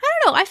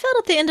 I don't know. I felt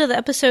at the end of the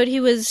episode he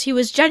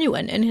was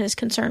genuine in his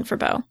concern for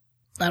Bo.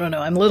 I don't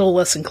know. I'm a little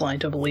less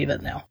inclined to believe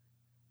it now.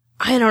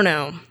 I don't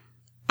know.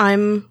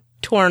 I'm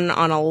torn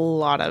on a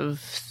lot of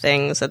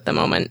things at the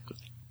moment.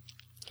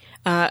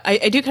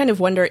 I do kind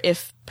of wonder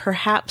if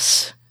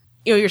perhaps,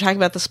 you're talking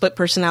about the split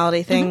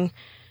personality thing. Mm-hmm.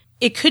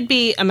 It could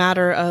be a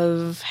matter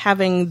of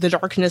having the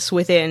darkness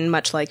within,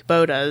 much like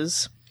Bo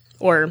does,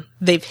 or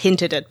they've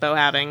hinted at Bo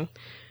having,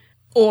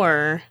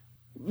 or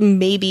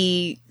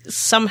maybe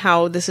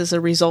somehow this is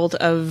a result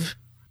of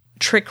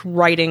Trick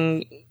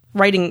writing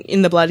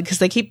in the blood, because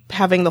they keep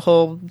having the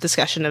whole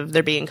discussion of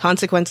there being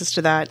consequences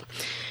to that.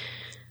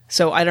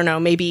 So I don't know,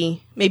 maybe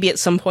at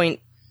some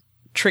point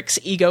Trick's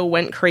ego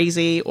went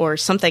crazy, or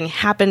something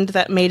happened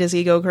that made his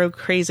ego grow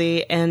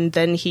crazy, and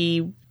then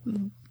he,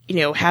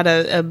 had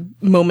a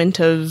moment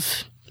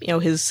of,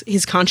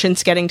 his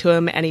conscience getting to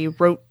him, and he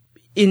wrote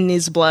in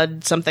his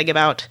blood something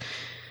about,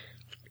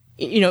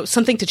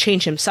 something to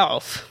change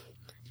himself.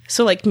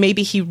 So,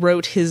 maybe he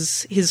wrote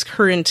his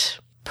current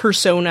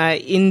persona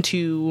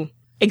into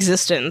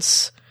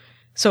existence.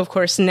 So, of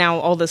course, now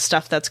all this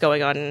stuff that's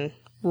going on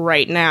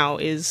right now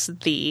is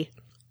the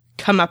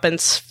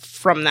comeuppance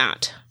from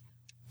that.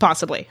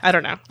 Possibly. I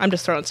don't know. I'm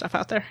just throwing stuff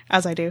out there,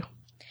 as I do.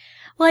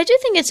 Well, I do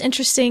think it's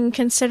interesting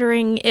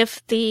considering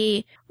if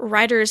the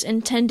writers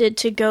intended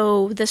to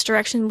go this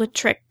direction with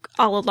Trick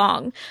all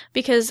along,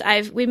 because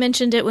we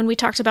mentioned it when we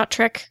talked about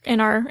Trick in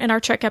our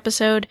Trick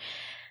episode.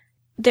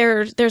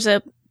 There's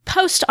a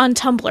post on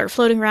Tumblr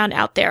floating around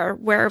out there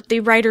where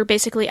the writer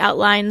basically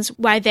outlines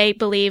why they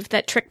believe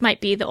that Trick might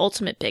be the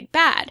ultimate big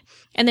bad,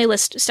 and they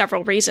list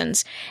several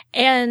reasons.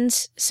 And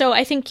so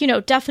I think,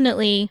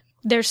 definitely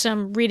there's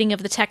some reading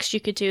of the text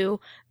you could do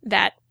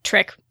that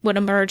Trick would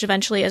emerge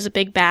eventually as a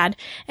big bad.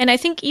 And I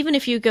think even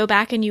if you go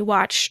back and you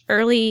watch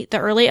the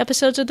early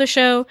episodes of the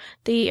show,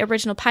 the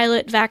original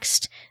pilot,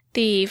 Vexed,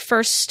 the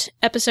first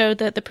episode,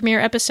 the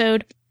premiere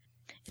episode,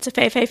 It's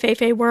a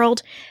Fey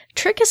world,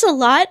 Trick is a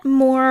lot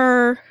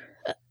more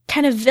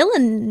kind of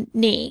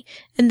villainy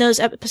in those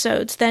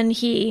episodes than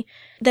he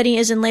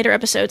is in later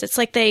episodes. It's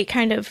like they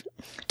kind of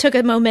took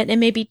a moment and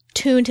maybe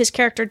tuned his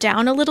character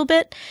down a little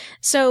bit.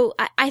 So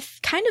I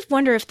kind of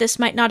wonder if this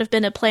might not have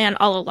been a plan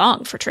all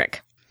along for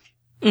Trick.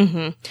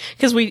 Mm-hmm.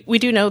 Because we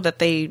do know that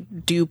they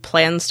do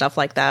plan stuff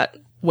like that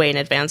way in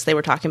advance. They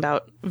were talking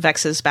about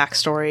Vex's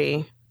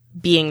backstory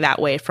being that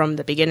way from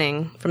the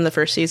beginning, from the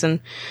first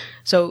season.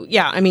 So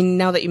yeah, I mean,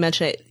 now that you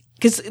mention it,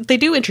 because they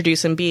do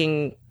introduce him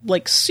being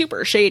like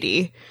super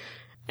shady.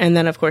 And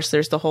then of course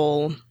there's the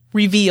whole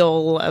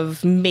reveal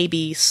of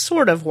maybe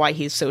sort of why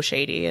he's so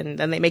shady. And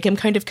then they make him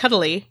kind of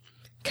cuddly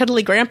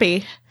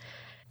grampy.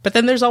 But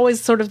then there's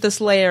always sort of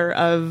this layer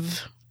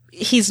of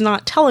he's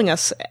not telling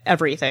us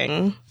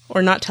everything,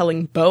 or not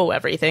telling Bo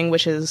everything,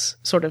 which is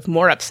sort of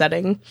more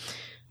upsetting.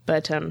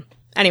 But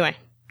anyway,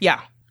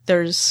 yeah,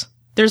 there's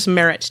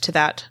merit to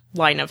that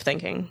line of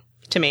thinking,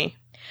 to me.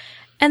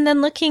 And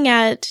then looking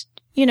at,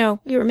 you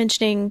were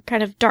mentioning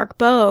kind of Dark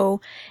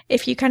Bo,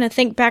 if you kind of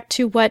think back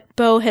to what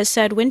Bo has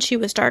said when she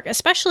was dark,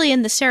 especially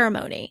in the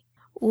ceremony,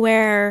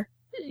 where,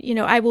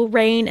 I will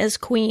reign as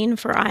queen,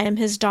 for I am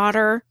his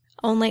daughter.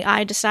 Only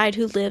I decide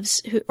who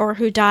lives or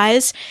who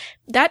dies.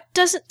 That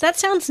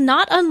sounds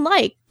not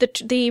unlike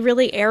the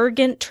really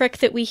arrogant Trick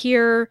that we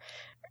hear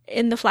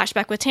in the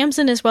flashback with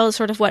Tamsin, as well as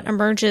sort of what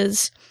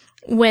emerges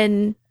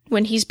when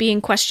he's being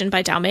questioned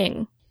by Dao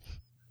Ming.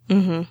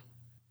 Mm-hmm.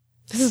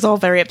 This is all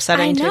very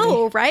upsetting to me. I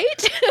know,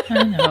 right?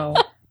 I know.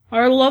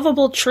 Our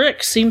lovable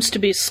Trick seems to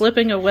be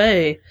slipping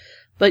away.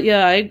 But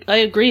yeah, I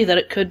agree that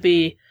it could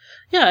be...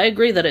 Yeah, I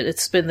agree that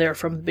it's been there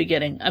from the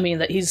beginning. I mean,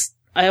 that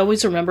I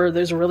always remember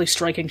there's a really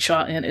striking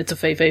shot in It's a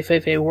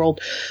Fei World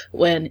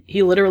when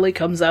he literally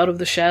comes out of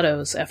the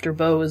shadows after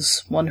Bo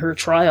has won her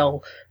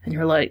trial. And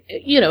you're like,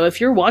 if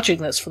you're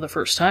watching this for the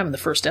first time in the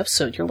first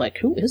episode, you're like,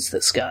 who is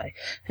this guy?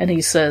 And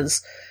he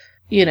says,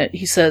 in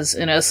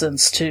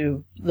essence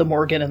to the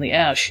Morgan and the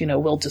Ash,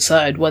 we'll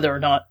decide whether or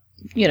not,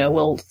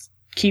 we'll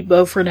keep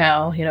Bo for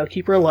now,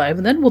 keep her alive,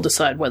 and then we'll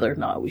decide whether or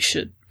not we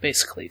should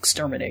basically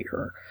exterminate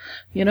her,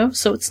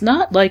 So it's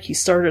not like he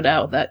started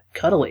out that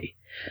cuddly.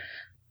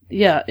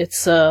 Yeah,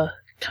 it's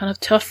kind of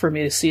tough for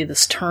me to see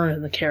this turn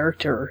in the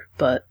character,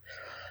 but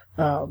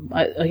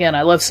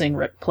I love seeing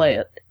Rick play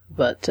it,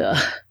 but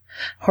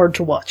hard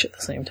to watch at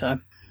the same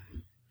time.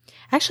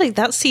 Actually,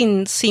 that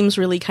scene seems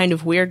really kind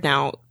of weird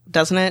now,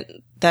 doesn't it?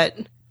 That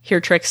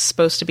here Trick's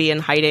supposed to be in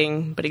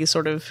hiding, but he's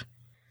sort of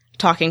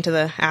talking to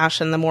the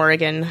Ash and the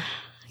Morrigan.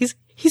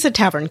 He's a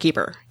tavern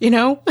keeper,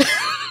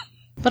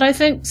 But I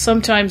think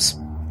sometimes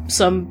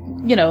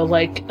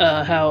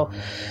how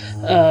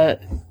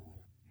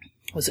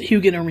was it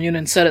Hugin and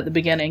Munin said at the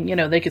beginning,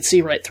 they could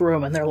see right through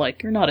him and they're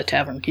like, you're not a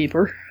tavern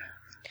keeper.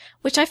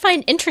 Which I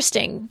find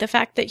interesting, the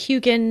fact that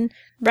Hugin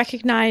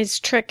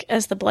recognized Trick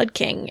as the Blood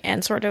King,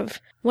 and sort of,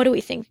 what do we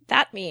think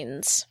that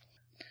means?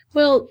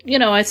 Well,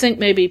 I think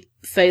maybe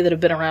Fae that have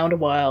been around a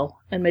while,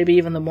 and maybe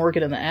even the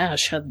Morgan and the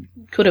Ash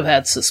could have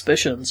had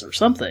suspicions or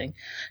something.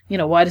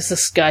 Why does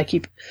this guy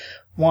keep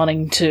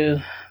wanting to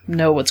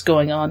know what's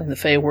going on in the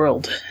Fae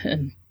world?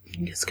 And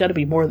it's got to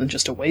be more than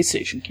just a way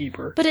station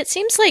keeper. But it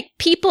seems like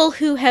people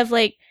who have,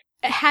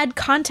 had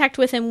contact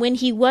with him when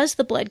he was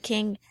the Blood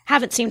King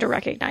haven't seemed to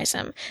recognize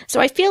him. So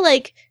I feel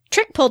like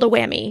Trick pulled a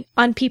whammy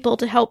on people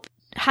to help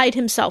hide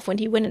himself when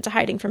he went into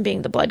hiding from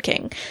being the Blood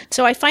King.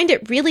 So I find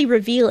it really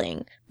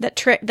revealing that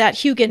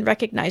Hugin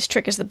recognized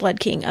Trick as the Blood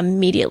King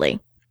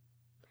immediately.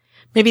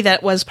 Maybe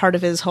that was part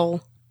of his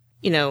whole,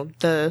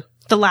 the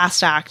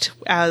last act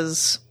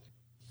as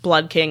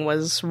Blood King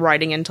was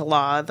writing into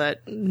law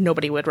that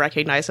nobody would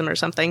recognize him or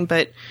something,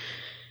 but...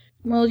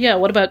 Well, yeah,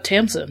 what about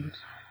Tamsin?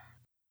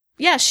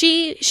 Yeah,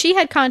 she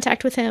had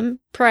contact with him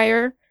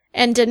prior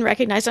and didn't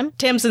recognize him.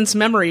 Tamsin's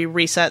memory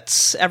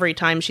resets every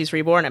time she's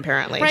reborn,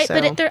 apparently. Right, so.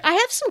 But I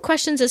have some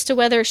questions as to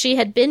whether she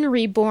had been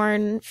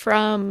reborn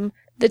from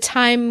the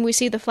time we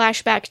see the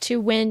flashback to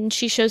when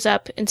she shows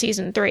up in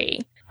season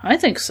 3. I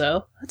think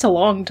so. That's a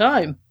long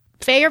time.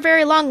 Fae are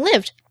very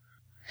long-lived.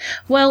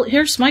 Well,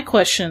 here's my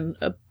question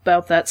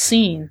about that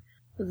scene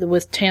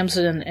with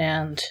Tamsin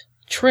and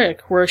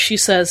Trick, where she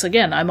says,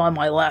 again, I'm on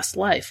my last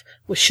life.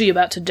 Was she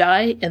about to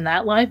die in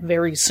that life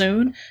very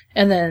soon?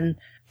 And then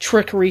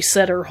Trick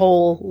reset her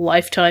whole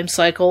lifetime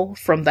cycle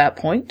from that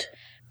point?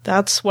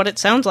 That's what it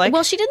sounds like.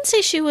 Well, she didn't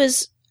say she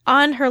was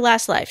on her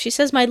last life. She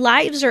says, my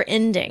lives are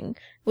ending,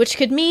 which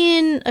could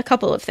mean a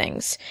couple of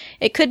things.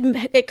 It could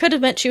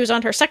have meant she was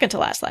on her second to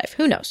last life.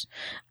 Who knows?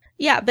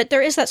 Yeah, but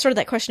there is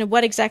that question of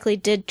what exactly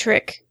did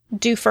Trick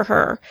do for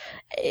her.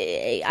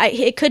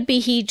 It could be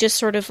he just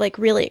sort of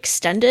really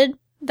extended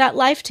that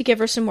life to give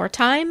her some more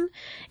time.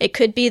 It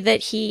could be that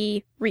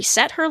he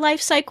reset her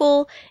life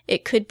cycle.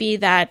 It could be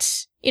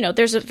that,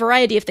 there's a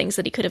variety of things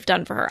that he could have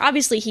done for her.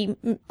 Obviously, he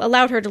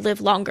allowed her to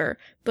live longer,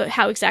 but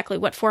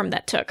what form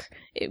that took,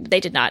 they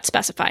did not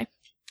specify.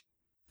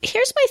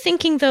 Here's my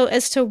thinking, though,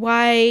 as to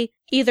why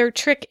either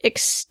Trick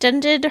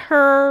extended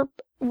her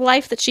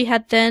life that she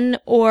had then,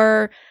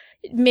 or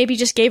maybe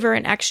just gave her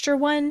an extra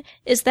one,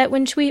 is that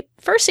when we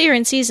first see her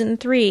in season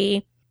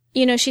 3,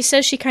 she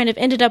says she kind of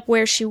ended up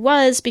where she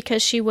was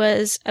because she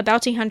was a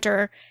bounty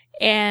hunter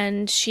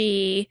and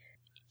she,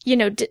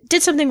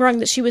 did something wrong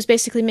that she was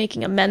basically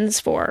making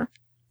amends for.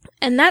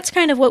 And that's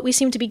kind of what we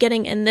seem to be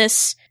getting in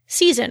this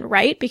season,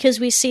 right? Because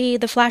we see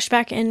the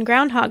flashback in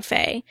Groundhog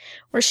Fae,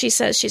 where she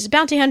says she's a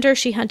bounty hunter,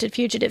 she hunted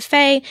fugitive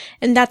Fae,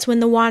 and that's when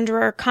the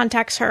Wanderer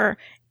contacts her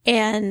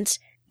and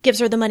gives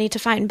her the money to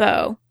find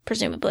Bo.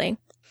 presumably.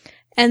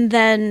 And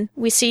then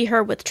we see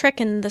her with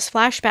Trick in this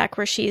flashback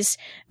where she's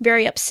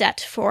very upset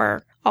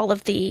for all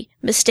of the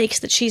mistakes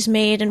that she's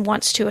made and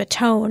wants to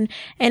atone.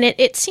 And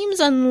it seems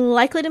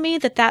unlikely to me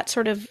that that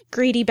sort of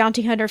greedy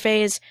bounty hunter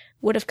phase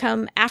would have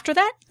come after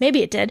that.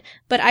 Maybe it did,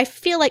 but I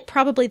feel like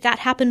probably that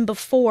happened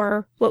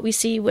before what we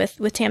see with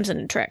Tamsin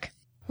and Trick.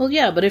 Well,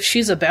 yeah, but if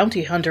she's a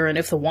bounty hunter and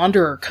if the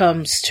Wanderer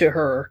comes to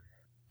her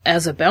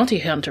as a bounty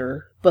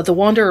hunter, but the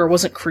Wanderer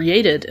wasn't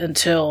created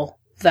until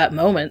that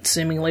moment,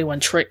 seemingly when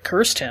Trick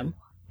cursed him,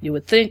 you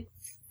would think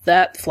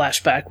that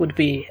flashback would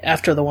be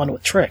after the one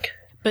with Trick.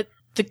 But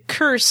the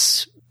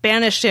curse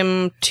banished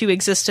him to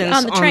existence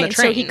on the train.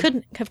 So he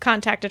couldn't have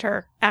contacted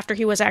her after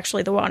he was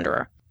actually the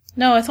Wanderer.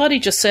 No, I thought he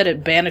just said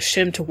it banished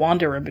him to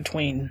wander in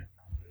between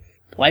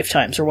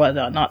lifetimes or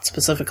whatnot, not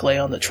specifically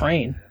on the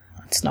train.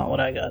 That's not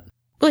what I got.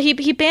 Well,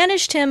 he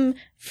banished him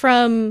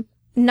from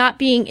not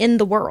being in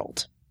the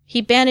world.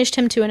 He banished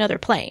him to another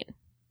plane.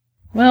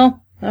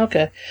 Well,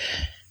 okay.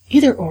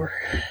 Either or.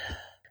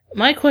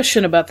 My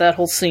question about that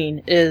whole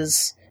scene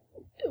is,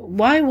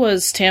 why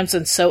was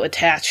Tamsin so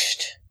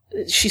attached?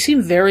 She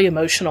seemed very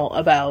emotional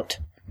about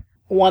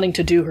wanting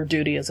to do her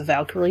duty as a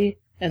Valkyrie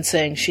and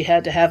saying she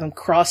had to have him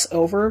cross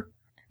over.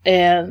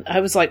 And I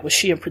was like, was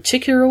she in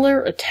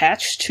particular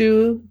attached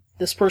to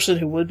this person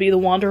who would be the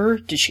Wanderer?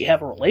 Did she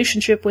have a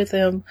relationship with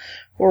him?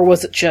 Or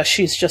was it just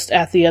she's just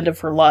at the end of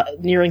her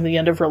nearing the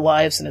end of her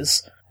lives and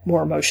is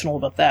more emotional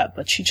about that?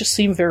 But she just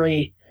seemed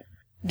very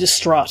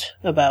distraught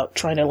about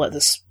trying to let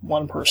this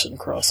one person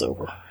cross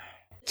over.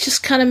 It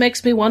just kind of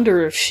makes me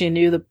wonder if she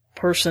knew the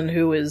person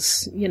who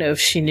is, if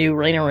she knew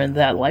Raynor in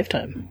that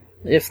lifetime,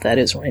 if that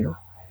is Raynor.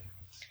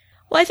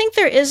 Well, I think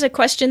there is a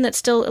question that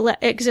still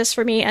exists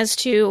for me as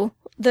to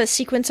the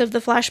sequence of the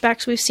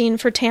flashbacks we've seen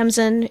for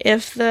Tamsin,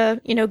 if the,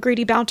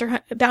 greedy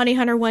bounty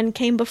hunter one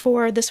came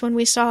before this one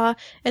we saw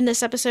in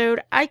this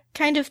episode. I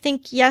kind of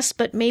think yes,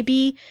 but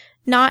maybe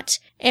not.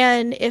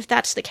 And if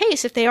that's the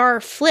case, if they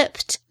are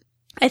flipped,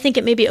 I think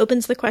it maybe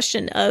opens the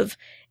question of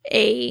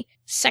a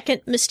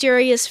second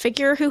mysterious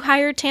figure who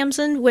hired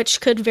Tamsin,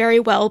 which could very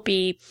well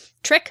be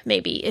Trick,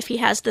 maybe, if he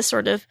has this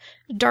sort of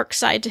dark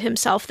side to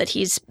himself that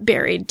he's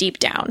buried deep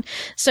down.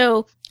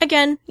 So,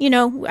 again,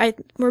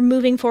 we're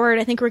moving forward.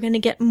 I think we're going to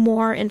get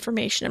more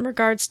information in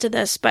regards to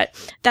this, but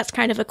that's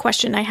kind of a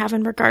question I have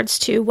in regards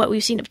to what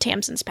we've seen of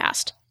Tamsin's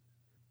past.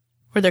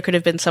 Or there could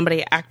have been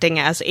somebody acting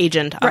as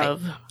agent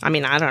of, I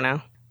don't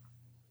know.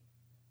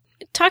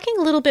 Talking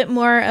a little bit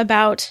more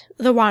about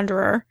the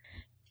Wanderer,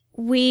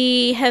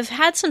 we have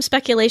had some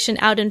speculation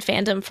out in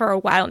fandom for a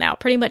while now,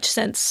 pretty much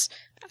since,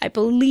 I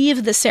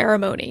believe, the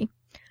ceremony,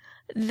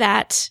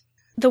 that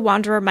the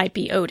Wanderer might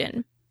be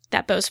Odin,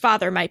 that Bo's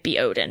father might be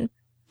Odin,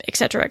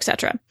 etc.,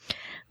 etc.,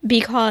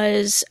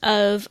 because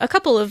of a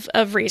couple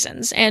of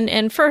reasons.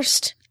 And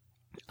first,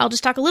 I'll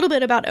just talk a little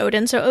bit about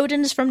Odin. So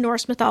Odin is from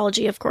Norse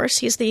mythology, of course.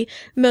 He's the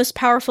most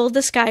powerful of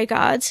the sky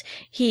gods.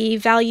 He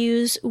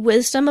values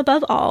wisdom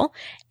above all.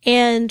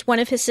 And one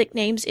of his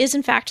nicknames is,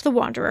 in fact, the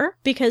Wanderer,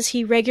 because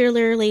he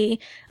regularly,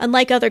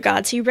 unlike other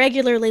gods, he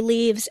regularly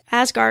leaves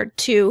Asgard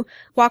to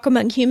walk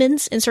among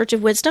humans in search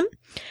of wisdom.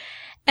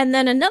 And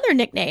then another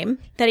nickname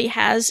that he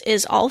has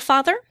is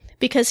Allfather,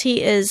 because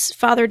he is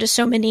father to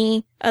so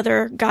many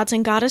other gods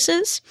and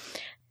goddesses.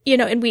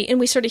 And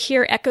we sort of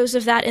hear echoes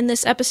of that in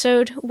this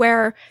episode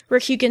where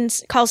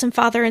Hugin calls him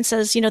father and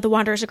says, the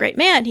Wanderer is a great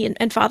man,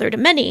 and father to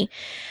many.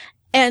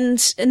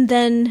 And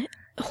then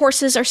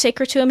horses are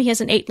sacred to him. He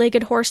has an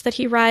 8-legged horse that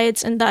he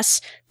rides, and thus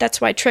that's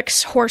why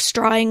Trick's horse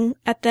drawing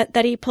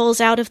that he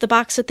pulls out of the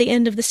box at the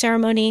end of the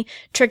ceremony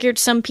triggered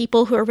some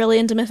people who are really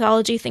into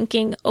mythology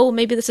thinking, oh,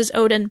 maybe this is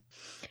Odin.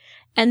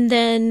 And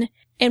then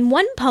in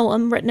one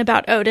poem written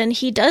about Odin,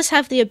 he does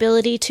have the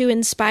ability to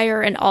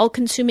inspire an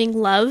all-consuming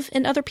love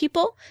in other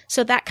people.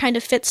 So that kind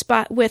of fits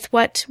with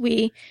what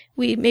we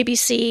maybe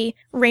see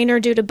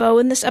Raynor do to Bo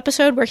in this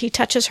episode, where he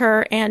touches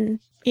her and,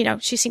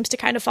 she seems to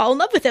kind of fall in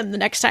love with him the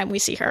next time we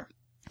see her.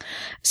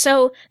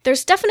 So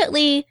there's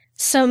definitely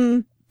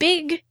some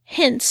big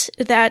hints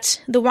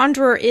that the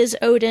Wanderer is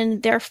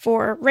Odin,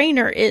 therefore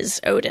Raynor is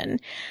Odin.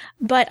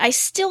 But I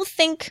still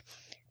think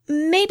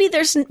maybe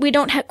we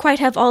don't quite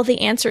have all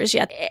the answers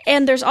yet.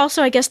 And there's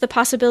also, I guess, the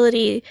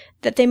possibility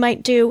that they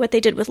might do what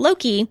they did with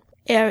Loki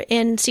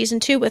in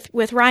season 2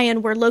 with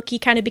Ryan, where Loki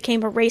kind of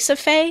became a race of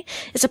Fae.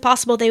 Is it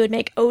possible they would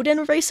make Odin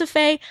a race of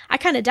Fae? I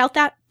kind of doubt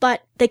that,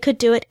 but they could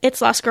do it.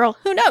 It's Lost Girl.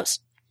 Who knows?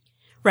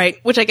 Right,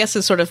 which I guess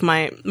is sort of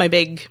my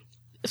big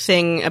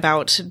thing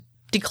about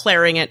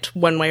declaring it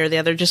one way or the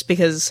other, just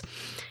because,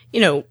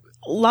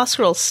 Lost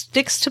Girl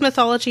sticks to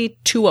mythology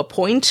to a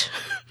point,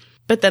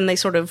 but then they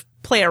sort of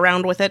play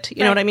around with it,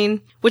 you know what I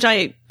mean? Which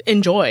I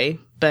enjoy,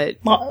 but...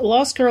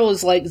 Lost Girl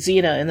is like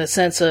Xena in the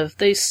sense of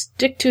they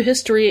stick to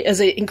history as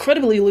an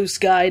incredibly loose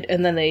guide,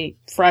 and then they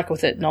frack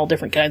with it in all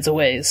different kinds of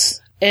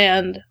ways.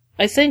 And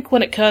I think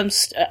when it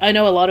comes, I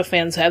know a lot of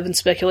fans have been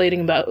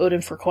speculating about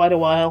Odin for quite a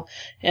while,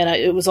 and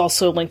it was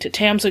also linked to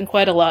Tamsin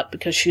quite a lot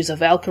because she's a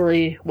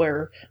Valkyrie,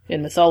 where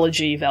in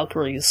mythology,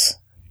 Valkyries,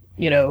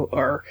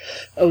 are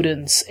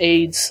Odin's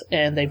aides,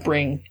 and they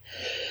bring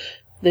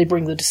they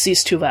bring the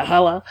deceased to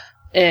Valhalla.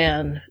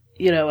 And,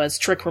 as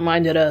Trick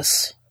reminded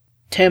us,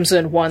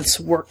 Tamsin once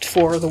worked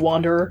for the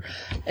Wanderer.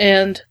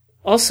 And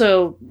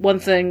also, one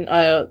thing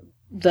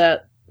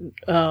that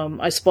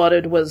I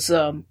spotted was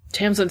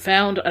Tamsin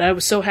found, and I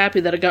was so happy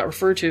that it got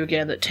referred to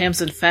again, that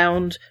Tamsin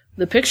found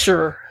the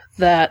picture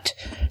that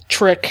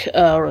Trick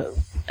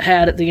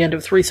had at the end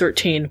of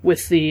 313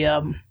 with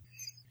the,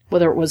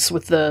 whether it was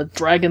with the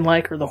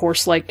dragon-like or the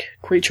horse-like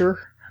creature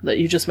that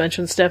you just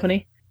mentioned,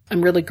 Stephanie.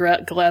 I'm really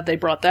glad they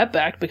brought that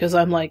back, because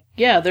I'm like,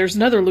 yeah, there's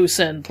another loose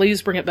end.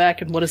 Please bring it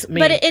back, and what does it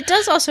mean? But it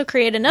does also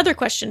create another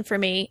question for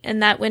me,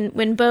 and that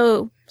when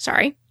Bo,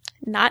 sorry,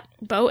 not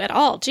Bo at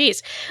all,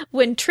 jeez,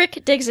 when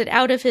Trick digs it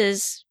out of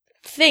his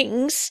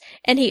things,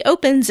 and he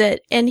opens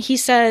it, and he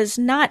says,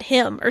 not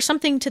him, or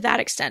something to that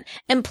extent,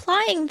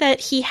 implying that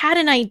he had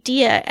an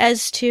idea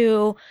as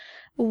to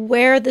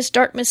where this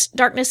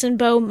darkness in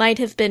Bo might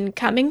have been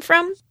coming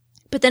from.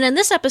 But then in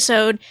this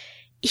episode,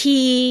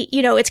 he,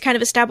 it's kind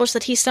of established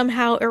that he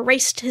somehow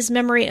erased his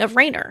memory of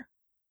Raynor.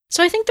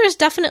 So I think there's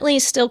definitely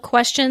still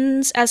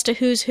questions as to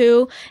who's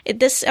who.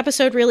 This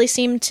episode really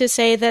seemed to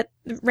say that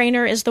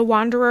Raynor is the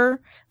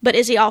Wanderer, but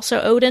is he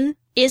also Odin?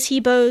 Is he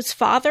Bo's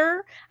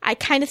father? I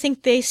kind of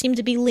think they seem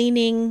to be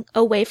leaning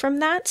away from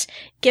that.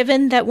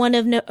 Given that one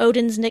of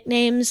Odin's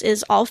nicknames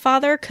is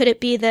Allfather, could it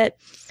be that...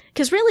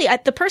 Because really,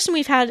 the person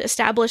we've had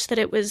established that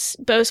it was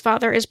Bo's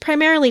father is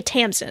primarily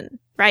Tamsin,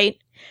 right?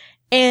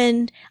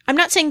 And I'm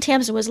not saying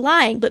Tamsin was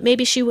lying, but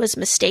maybe she was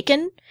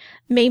mistaken.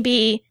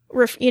 Maybe,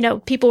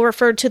 people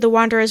referred to the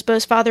Wanderer as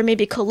Bo's father,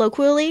 maybe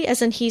colloquially,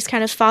 as in he's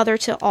kind of father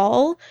to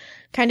all.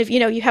 Kind of,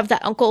 you have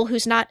that uncle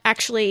who's not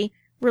actually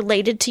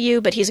related to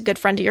you, but he's a good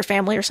friend to your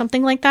family or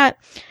something like that.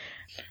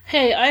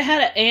 Hey, I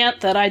had an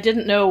aunt that I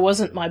didn't know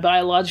wasn't my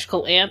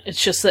biological aunt.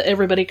 It's just that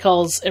everybody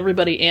calls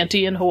everybody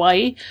auntie in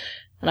Hawaii.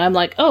 And I'm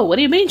like, oh, what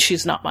do you mean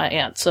she's not my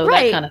aunt? So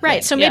that kind of thing.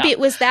 Right. So maybe it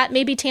was that.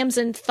 Maybe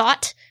Tamsin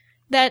thought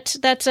that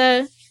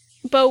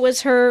Bo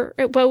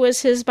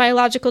was his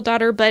biological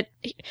daughter, but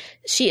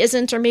she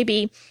isn't, or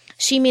maybe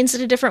she means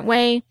it a different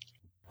way.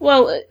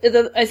 Well,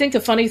 I think the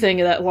funny thing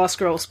that Lost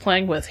Girl is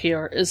playing with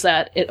here is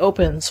that it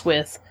opens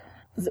with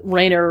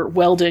Raynor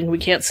welding. We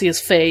can't see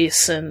his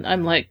face, and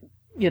I'm like,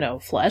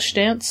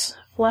 Flashdance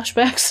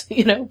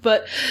flashbacks,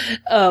 but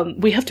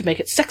we have to make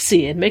it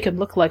sexy and make him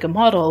look like a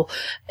model.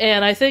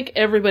 And I think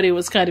everybody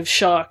was kind of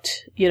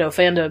shocked,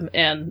 fandom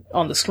and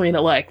on the screen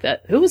alike,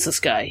 that who is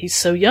this guy? He's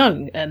so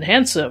young and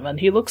handsome, and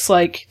he looks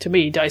like, to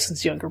me,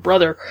 Dyson's younger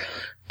brother.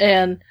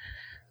 And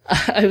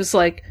I was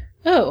like,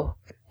 oh,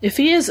 if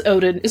he is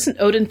Odin, isn't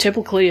Odin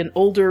typically an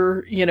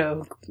older,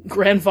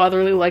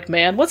 grandfatherly like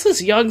man? What's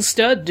this young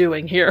stud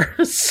doing here?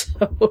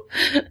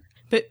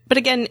 But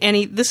again,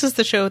 Annie, this is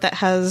the show that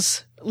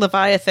has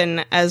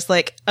Leviathan as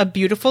like a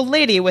beautiful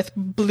lady with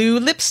blue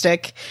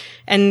lipstick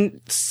and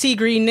sea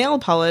green nail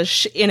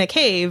polish in a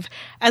cave,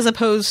 as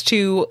opposed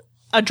to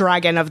a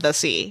dragon of the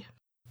sea.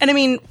 And I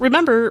mean,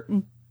 remember,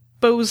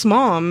 Bo's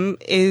mom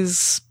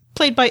is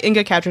played by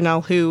Inga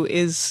Cadronell, who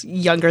is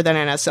younger than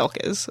Anna Silk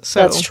is.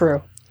 So that's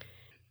true.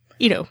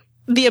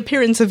 The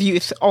appearance of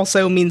youth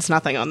also means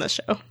nothing on this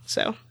show.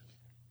 So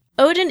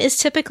Odin is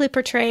typically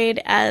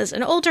portrayed as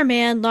an older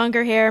man,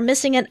 longer hair,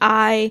 missing an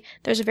eye.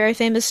 There's a very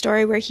famous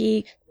story where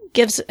he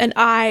gives an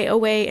eye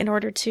away in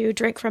order to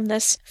drink from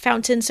this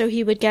fountain so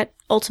he would get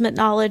ultimate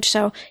knowledge.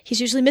 So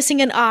he's usually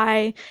missing an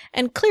eye.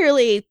 And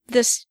clearly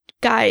this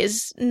guy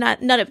is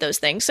none of those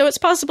things. So it's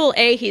possible,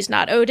 A, he's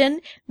not Odin.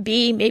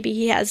 B, maybe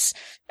he has,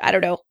 I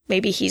don't know,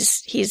 maybe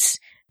he's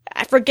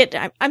I forget,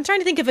 I'm trying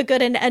to think of a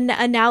good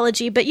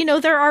analogy, but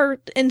there are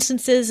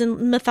instances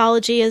in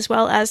mythology as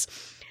well as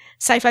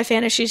sci-fi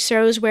fantasy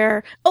shows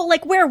where,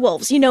 like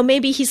werewolves,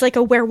 maybe he's like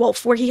a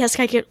werewolf where he has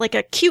kind of like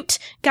a cute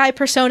guy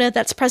persona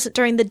that's present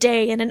during the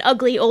day and an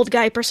ugly old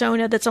guy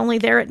persona that's only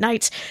there at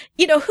night.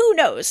 Who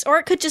knows? Or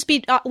it could just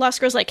be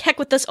Lost Girls like, heck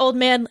with this old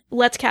man,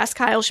 let's cast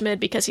Kyle Schmid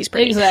because he's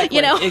pretty. Exactly.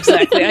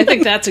 Exactly. I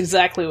think that's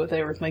exactly what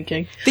they were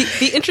thinking.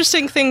 The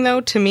interesting thing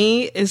though to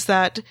me is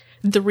that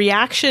the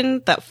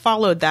reaction that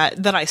followed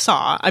that I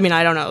saw, I mean,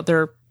 I don't know,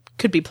 there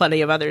could be plenty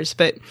of others,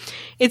 but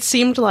it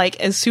seemed like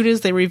as soon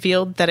as they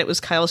revealed that it was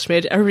Kyle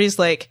Schmid, everybody's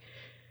like,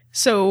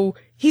 so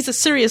he's a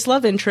serious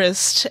love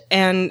interest,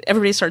 and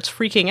everybody starts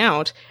freaking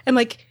out. And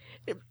like,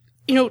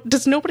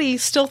 does nobody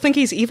still think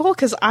he's evil?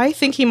 Because I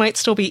think he might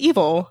still be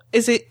evil.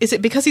 Is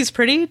it because he's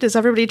pretty? Does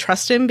everybody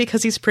trust him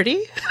because he's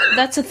pretty?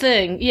 That's a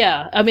thing,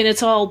 yeah. I mean,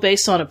 it's all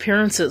based on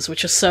appearances,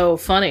 which is so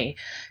funny.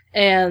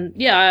 And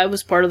yeah, I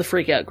was part of the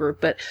freak out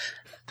group, but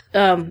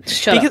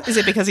shut up. Is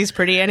it because he's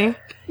pretty, Annie?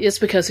 It's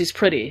because he's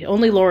pretty.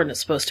 Only Lauren is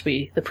supposed to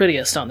be the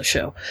prettiest on the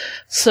show.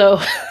 So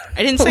I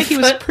didn't say he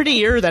was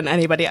prettier than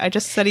anybody. I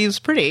just said he was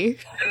pretty.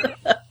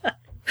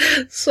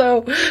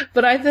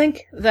 But I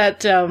think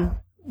that,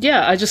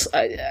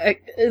 I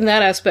in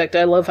that aspect,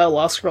 I love how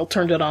Lost Girl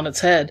turned it on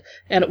its head,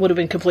 and it would have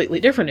been completely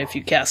different if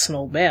you cast an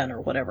old man or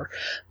whatever.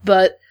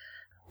 But,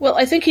 well,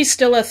 I think he's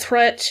still a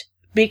threat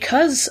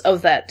because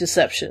of that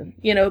deception,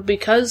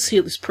 because he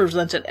was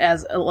presented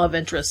as a love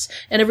interest,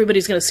 and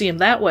everybody's going to see him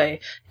that way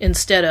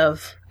instead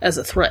of as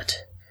a threat.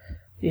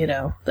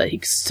 that he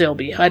could still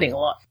be hiding a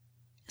lot.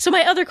 So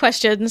my other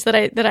questions that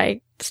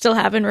I still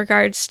have in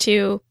regards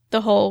to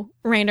the whole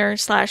Raynor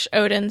 /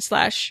 Odin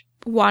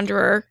 /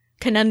 Wanderer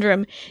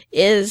conundrum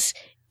is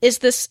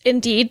this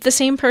indeed the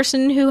same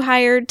person who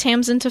hired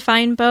Tamsin to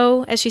find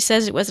Bo? As she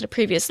says, it was in a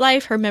previous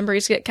life. Her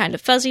memories get kind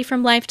of fuzzy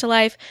from life to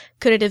life.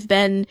 Could it have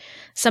been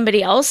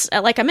somebody else?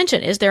 Like I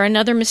mentioned, is there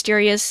another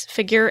mysterious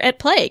figure at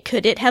play?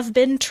 Could it have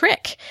been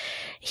Trick?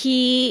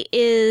 He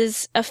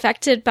is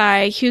affected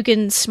by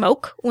Hugin's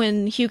smoke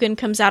when Hugin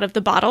comes out of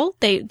the bottle.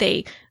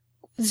 They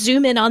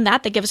zoom in on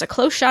that. They give us a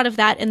close shot of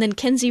that, and then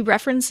Kenzie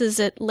references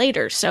it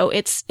later. So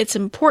it's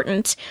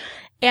important.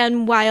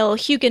 And while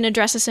Hugin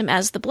addresses him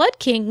as the Blood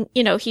King,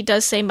 he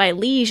does say my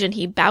liege and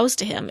he bows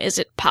to him. Is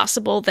it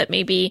possible that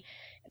maybe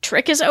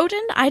Trick is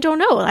Odin? I don't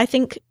know. I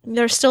think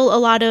there's still a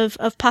lot of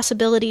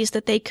possibilities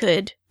that they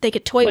could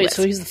toy with. Wait,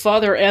 so he's the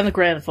father and the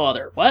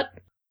grandfather. What?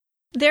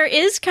 There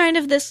is kind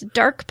of this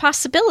dark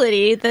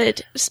possibility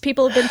that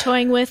people have been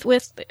toying with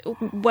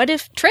what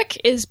if Trick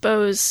is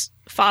Bo's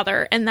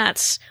father, and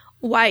that's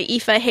why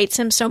Aoife hates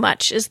him so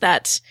much, is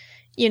that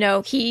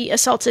he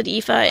assaulted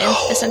Aoife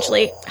and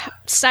essentially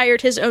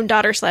sired his own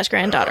daughter /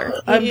 granddaughter.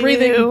 I'm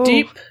breathing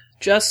deep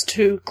just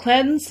to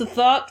cleanse the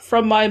thought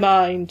from my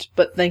mind,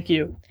 but thank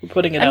you for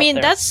putting it out there. I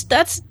mean,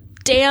 that's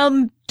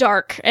damn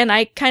dark, and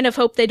I kind of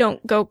hope they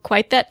don't go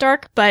quite that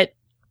dark, but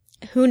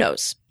who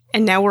knows?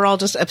 And now we're all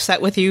just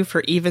upset with you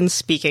for even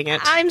speaking it.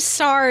 I'm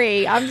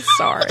sorry.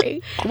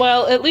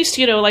 Well, at least,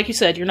 like you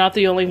said, you're not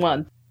the only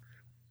one.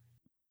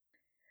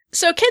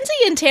 So Kenzie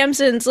and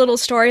Tamsin's little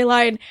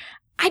storyline,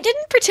 I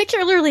didn't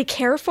particularly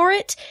care for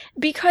it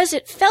because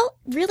it felt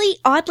really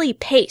oddly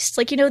paced.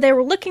 Like, they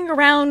were looking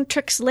around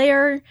Trick's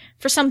lair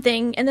for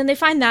something, and then they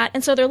find that,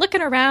 and so they're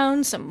looking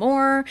around some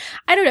more.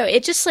 I don't know.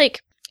 It just it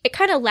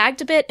kind of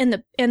lagged a bit, and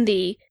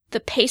the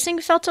pacing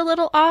felt a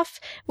little off,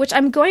 which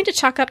I'm going to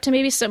chalk up to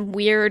maybe some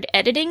weird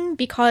editing,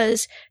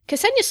 because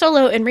Ksenia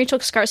Solo and Rachel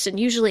Skarsten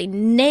usually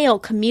nail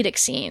comedic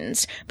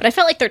scenes, but I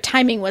felt like their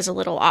timing was a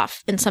little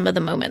off in some of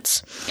the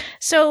moments.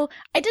 So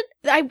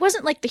I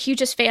wasn't the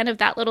hugest fan of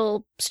that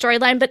little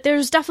storyline, but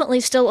there's definitely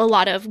still a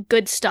lot of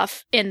good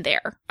stuff in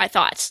there, I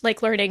thought.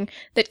 Like learning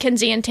that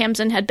Kenzie and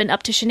Tamsin had been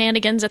up to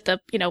shenanigans at the,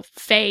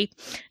 Fae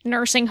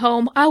nursing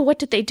home. Oh, what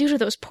did they do to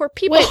those poor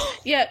people? Wait,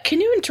 yeah, can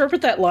you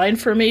interpret that line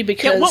for me?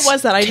 Because what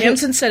was that?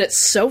 Tamsin said it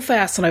so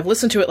fast, and I've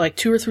listened to it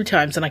 2 or 3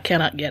 times, and I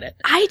cannot get it.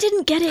 I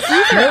didn't get it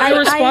either. More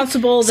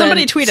responsible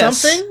somebody than tweet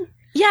something? us.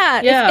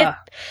 Yeah.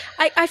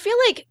 I feel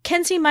like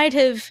Kenzie might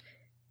have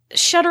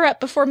shut her up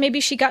before maybe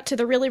she got to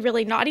the really,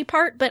 really naughty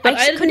part, but I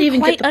didn't couldn't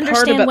even quite get the part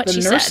understand about what the she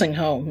nursing said.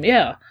 home.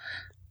 Yeah.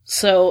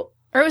 So.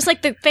 Or it was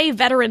like the Fae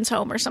Veterans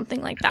Home or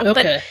something like that.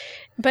 Okay.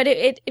 But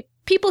it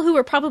people who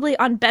were probably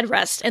on bed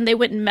rest and they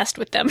went and messed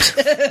with them.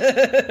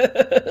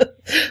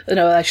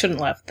 No, I shouldn't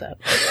laugh at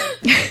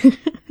that.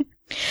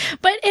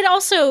 But it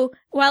also,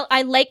 while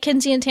I like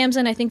Kenzie and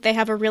Tamsin, I think they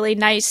have a really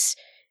nice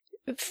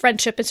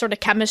friendship and sort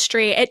of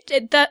chemistry.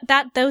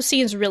 Those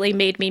scenes really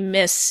made me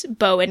miss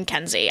Bo and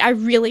Kenzie. I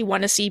really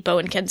want to see Bo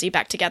and Kenzie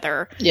back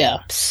together. Yeah.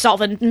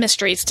 Solving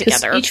mysteries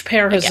together. Each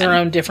pair has their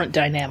own different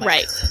dynamic.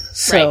 Right.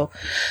 So,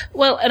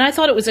 well, and I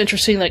thought it was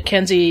interesting that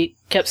Kenzie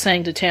kept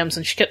saying to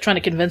Tamsin, she kept trying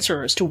to convince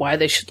her as to why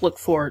they should look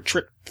for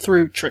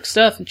through Trick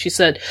stuff. And she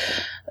said,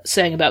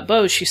 saying about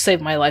Bo, she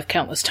saved my life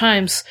countless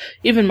times,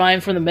 even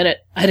mine from the minute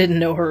I didn't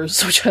know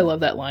hers, which I love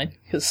that line,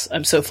 because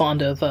I'm so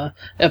fond of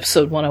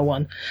episode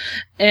 101.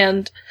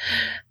 And,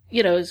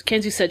 as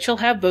Kenzie said, she'll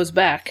have Bo's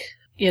back,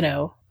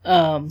 or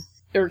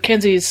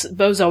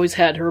Bo's always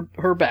had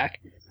her back.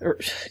 Or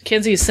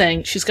Kenzie's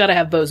saying she's got to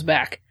have Bo's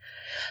back.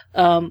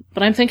 But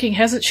I'm thinking,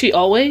 hasn't she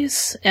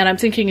always? And I'm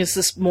thinking, is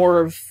this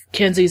more of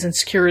Kenzie's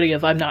insecurity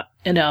of I'm not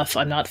enough,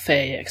 I'm not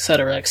Fae, et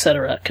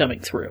cetera, coming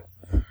through?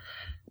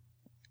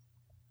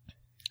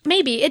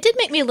 Maybe. It did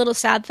make me a little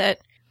sad that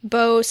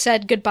Bo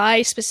said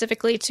goodbye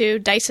specifically to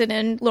Dyson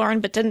and Lauren,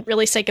 but didn't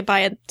really say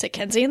goodbye to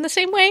Kenzie in the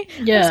same way.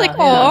 Yeah, I was like,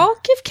 aw,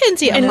 give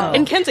Kenzie a hug.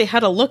 And Kenzie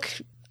had a look,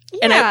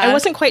 and Yeah. I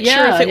wasn't quite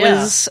sure if it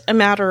was a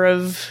matter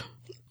of,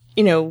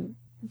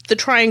 the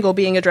triangle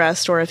being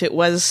addressed, or if it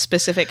was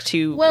specific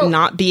to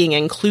not being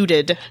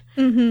included.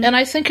 Mm-hmm. And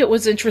I think it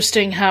was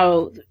interesting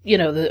how,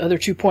 the other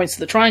 2 points of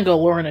the triangle,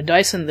 Lauren and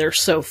Dyson, they're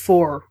so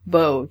for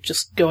Bo,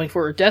 just going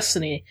for her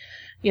destiny,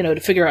 to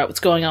figure out what's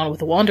going on with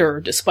the Wanderer,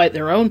 despite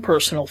their own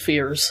personal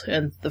fears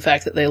and the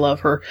fact that they love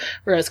her.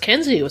 Whereas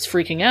Kenzie was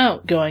freaking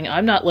out, going,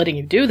 I'm not letting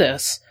you do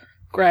this,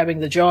 grabbing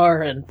the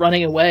jar and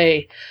running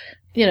away,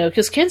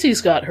 because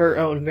Kenzie's got her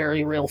own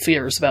very real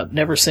fears about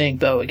never seeing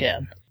Bo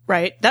again.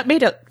 Right. That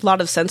made a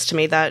lot of sense to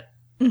me, that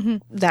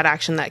that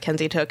action that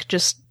Kenzie took.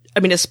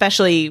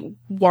 Especially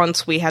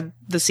once we had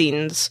the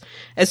scenes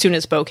as soon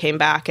as Bo came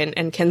back,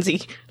 and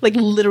Kenzie,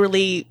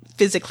 literally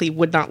physically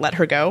would not let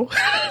her go.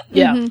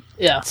 Yeah.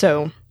 Yeah.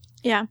 So.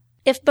 Yeah.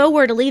 If Bo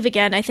were to leave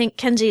again, I think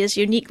Kenzie is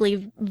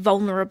uniquely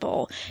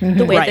vulnerable,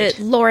 the way that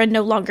Lauren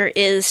no longer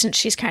is, since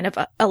she's kind of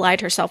allied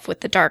herself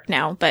with the dark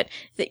now. But,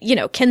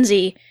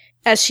 Kenzie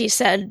as she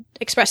said,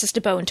 expresses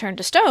to Bo and Turned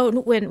to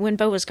Stone, when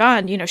Bo was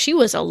gone, she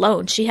was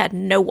alone. She had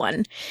no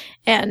one.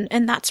 And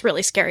that's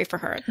really scary for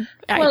her,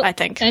 I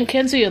think. And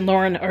Kenzie and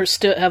Lauren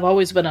have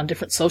always been on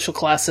different social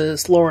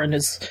classes. Lauren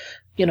is,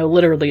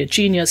 literally a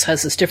genius,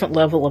 has this different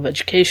level of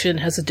education,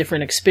 has a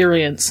different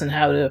experience in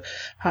how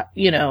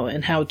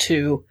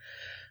to,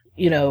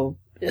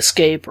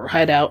 escape or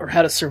hide out or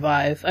how to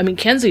survive. I mean,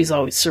 Kenzie's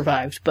always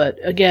survived, but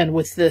again,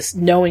 with this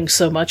knowing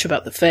so much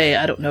about the Fae,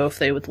 I don't know if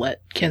they would let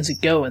Kenzie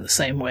go in the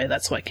same way.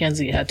 That's why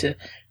Kenzie had to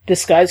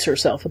disguise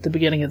herself at the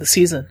beginning of the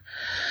season.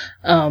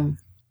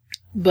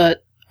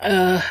 But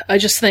I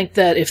just think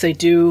that if they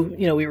do,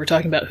 we were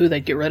talking about who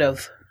they'd get rid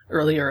of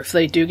earlier. If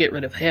they do get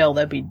rid of Hale,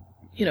 that'd be,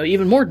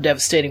 even more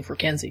devastating for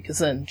Kenzie, because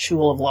then she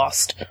will have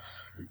lost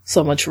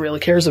someone she really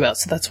cares about.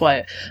 So that's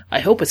why I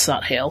hope it's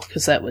not Hale,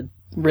 because that would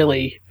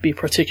really be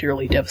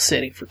particularly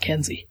devastating for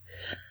Kenzie.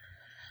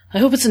 I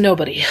hope it's a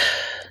nobody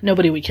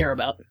we care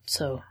about.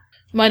 So,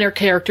 minor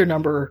character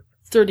number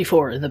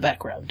 34 in the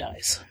background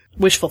dies.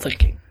 Wishful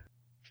thinking.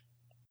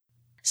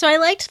 So I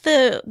liked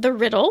the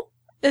riddle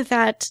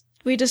that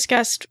Bo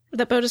discussed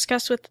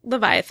with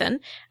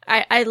Leviathan.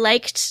 I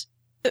liked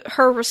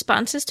her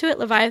responses to it,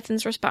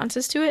 Leviathan's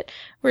responses to it,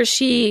 where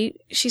she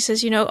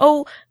says,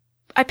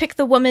 I pick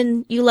the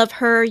woman, you love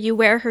her, you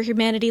wear her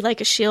humanity like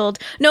a shield.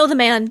 Know the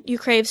man, you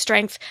crave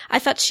strength. I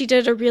thought she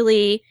did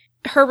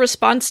her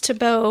response to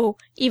Bo,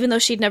 even though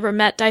she'd never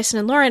met Dyson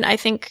and Lauren, I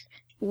think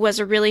was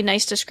a really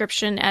nice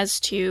description as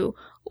to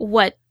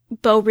what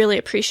Bo really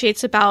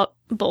appreciates about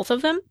both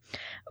of them.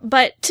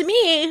 But to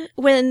me,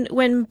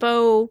 when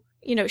Bo,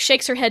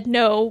 shakes her head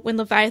no when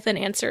Leviathan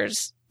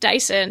answers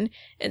Dyson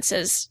and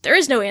says, there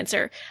is no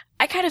answer,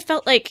 I kind of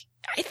felt like,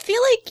 I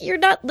feel like you're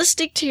not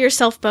listening to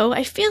yourself, Bo.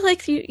 I feel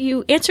like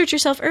you answered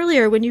yourself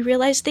earlier when you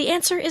realized the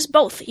answer is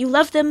both. You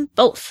love them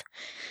both.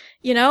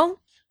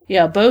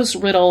 Yeah, Bo's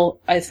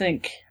riddle, I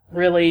think,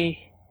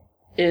 really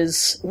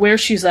is where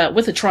she's at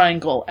with the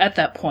triangle at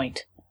that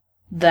point.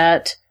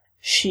 That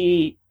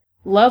she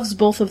loves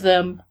both of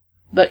them,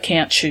 but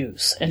can't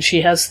choose. And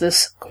she has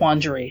this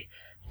quandary.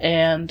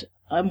 And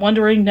I'm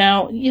wondering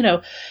now,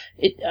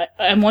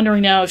 I'm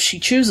wondering now if she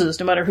chooses,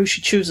 no matter who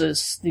she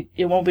chooses,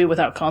 it won't be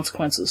without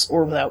consequences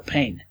or without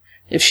pain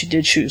if she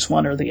did choose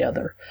one or the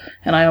other.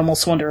 And I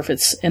almost wonder if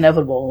it's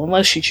inevitable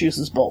unless she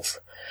chooses both.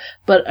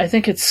 But I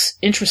think it's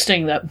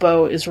interesting that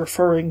Bo is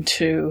referring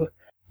to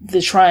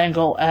the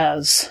triangle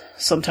as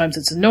sometimes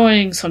it's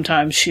annoying,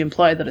 sometimes she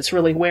implied that it's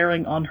really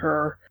wearing on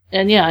her.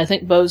 And yeah, I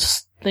think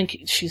Bo's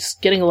she's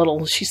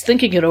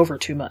thinking it over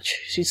too much.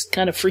 She's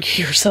kind of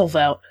freaking herself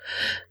out.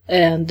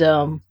 And,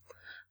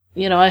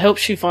 I hope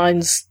she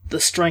finds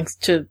the strength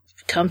to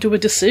come to a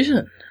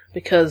decision,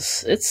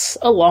 because it's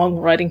a long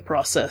writing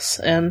process,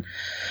 and,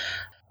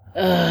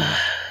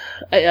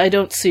 I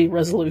don't see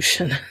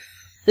resolution.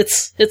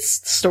 It's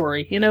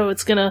story.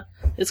 It's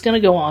gonna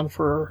go on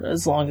for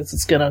as long as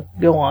it's gonna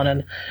go on,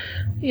 and,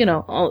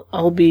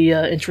 I'll be,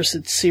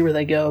 interested to see where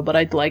they go, but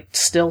I'd like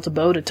still to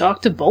Bo to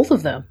talk to both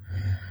of them.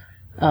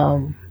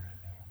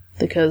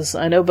 Because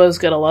I know Bo's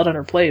got a lot on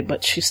her plate,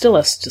 but she still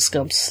has to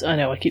discuss, I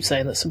know I keep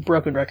saying this, a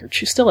broken record,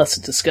 she still has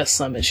to discuss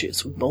some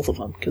issues with both of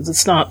them, because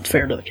it's not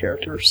fair to the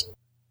characters.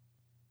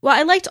 Well,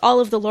 I liked all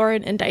of the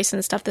Lauren and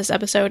Dyson stuff this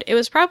episode. It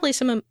was probably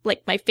some of,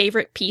 my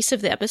favorite piece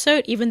of the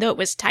episode, even though it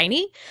was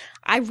tiny.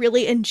 I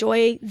really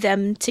enjoy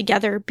them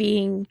together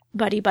being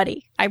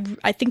buddy-buddy.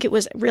 I think it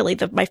was really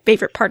my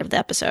favorite part of the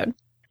episode.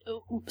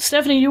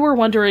 Stephanie, you were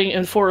wondering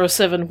in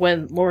 407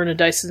 when Lauren and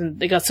Dyson,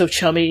 they got so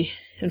chummy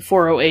in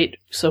 408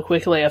 so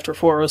quickly after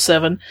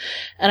 407.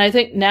 And I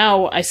think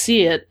now I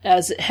see it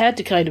as it had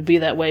to kind of be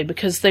that way,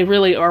 because they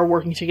really are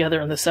working together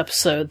in this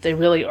episode. They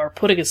really are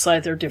putting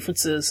aside their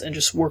differences and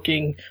just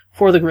working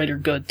for the greater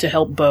good to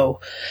help Bo.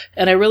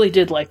 And I really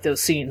did like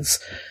those scenes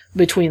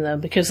between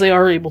them, because they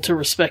are able to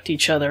respect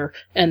each other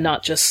and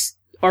not just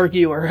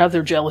argue or have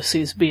their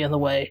jealousies be in the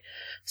way,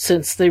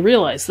 since they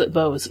realize that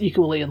Bo is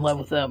equally in love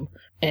with them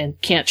and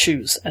can't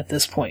choose at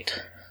this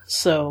point.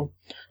 So,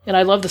 and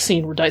I love the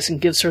scene where Dyson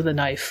gives her the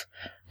knife.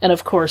 And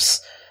of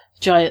course,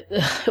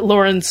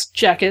 Lauren's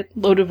jacket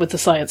loaded with the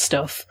science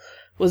stuff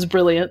was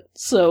brilliant.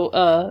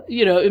 So,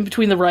 in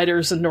between the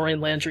writers and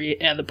Noreen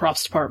Landry and the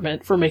props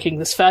department for making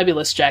this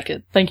fabulous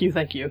jacket. Thank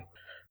you.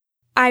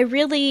 I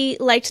really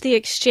liked the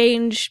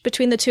exchange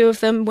between the two of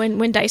them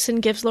when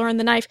Dyson gives Lauren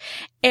the knife,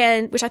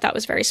 and which I thought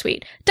was very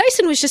sweet.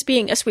 Dyson was just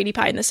being a sweetie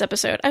pie in this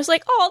episode. I was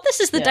like, oh, this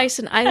is the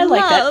Dyson I love.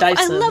 Like that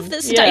Dyson. I love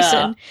this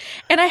Dyson.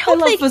 And I hope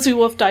Fuzzy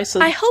Wolf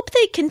Dyson. I hope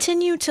they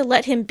continue to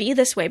let him be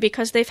this way,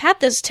 because they've had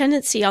this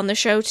tendency on the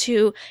show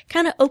to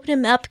kind of open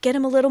him up, get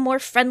him a little more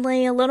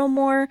friendly, a little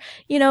more,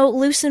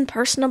 loose and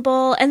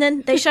personable, and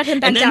then they shut him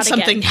back down again. And then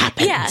something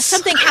happens. Yeah,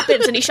 something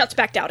happens and he shuts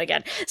back down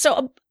again.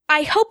 So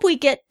I hope we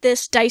get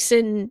this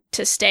Dyson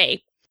to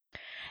stay.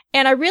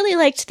 And I really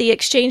liked the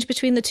exchange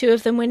between the two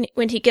of them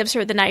when he gives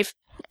her the knife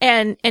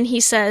and he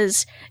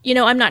says,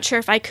 I'm not sure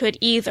if I could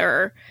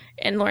either.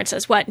 And Lauren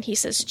says, what? And he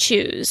says,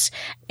 choose.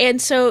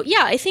 And so,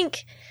 yeah, I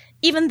think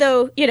even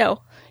though,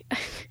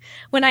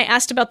 when I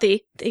asked about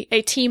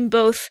a team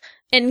both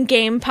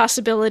in-game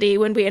possibility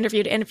when we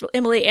interviewed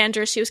Emily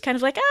Andrews. She was kind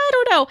of like, I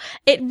don't know.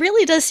 It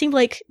really does seem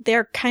like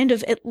they're kind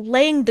of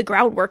laying the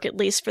groundwork, at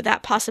least, for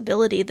that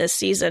possibility this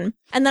season.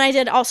 And then I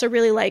did also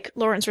really like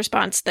Lauren's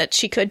response that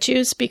she could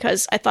choose,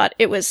 because I thought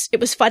it was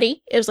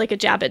funny. It was like a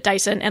jab at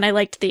Dyson, and I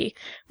liked the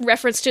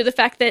reference to the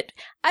fact that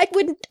I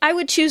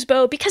would choose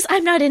Bo because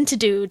I'm not into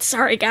dudes.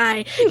 Sorry,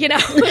 guy. You know?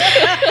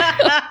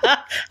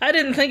 I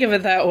didn't think of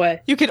it that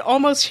way. You could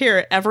almost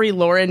hear every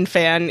Lauren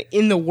fan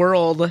in the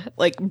world,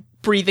 like,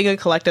 breathing a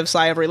collective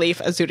sigh of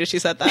relief as soon as she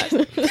said that.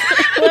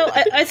 Well,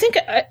 I think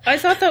I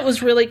thought that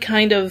was really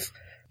kind of,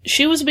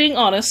 she was being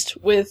honest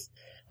with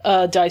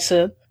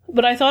Dyson,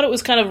 but I thought it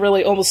was kind of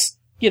really almost,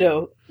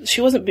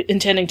 she wasn't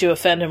intending to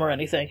offend him or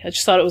anything. I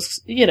just thought it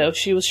was,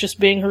 she was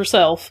just being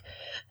herself,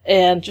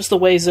 and just the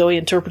way Zoe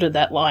interpreted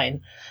that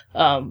line.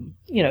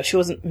 She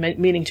wasn't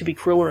meaning to be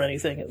cruel or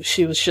anything.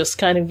 She was just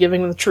kind of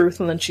giving the truth,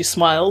 and then she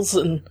smiles,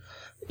 and,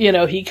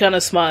 he kind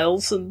of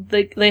smiles, and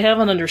they have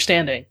an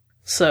understanding.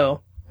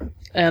 So,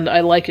 and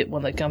I like it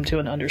when they come to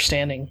an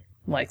understanding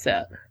like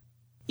that.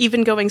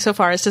 Even going so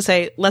far as to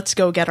say, let's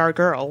go get our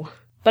girl.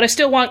 But I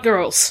still want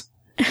girls.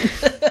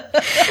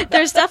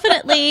 There's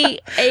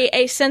definitely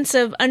a sense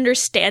of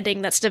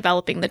understanding that's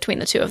developing between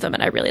the two of them,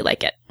 and I really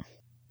like it.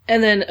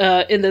 And then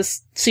in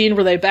this scene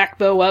where they back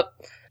Bo up,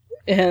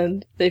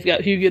 and they've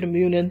got Hugo and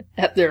Munin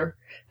at their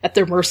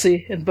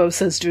mercy, and Bo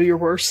says, "Do your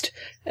worst."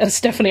 And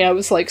Stephanie, I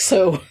was like,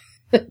 so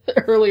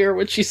earlier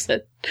when she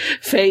said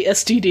Faye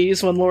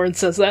STDs, when Lauren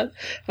says that,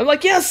 I'm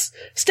like, yes,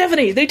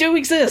 Stephanie, they do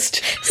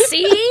exist.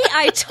 See,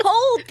 I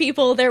told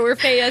people there were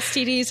Faye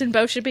STDs and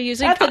Bo should be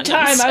using At condoms. the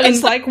time, I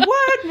was like,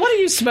 what? What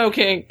are you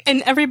smoking?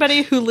 And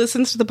everybody who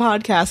listens to the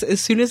podcast, as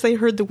soon as they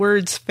heard the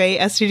words Faye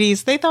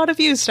STDs, they thought of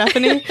you,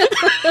 Stephanie.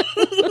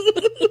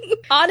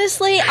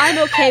 Honestly, I'm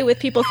okay with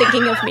people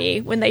thinking of me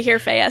when they hear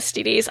Faye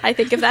STDs. I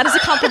think of that as a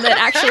compliment,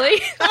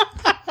 actually.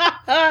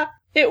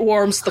 It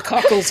warms the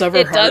cockles of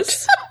her heart.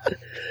 Does.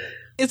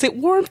 Is it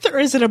warmth or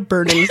is it a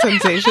burning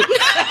sensation?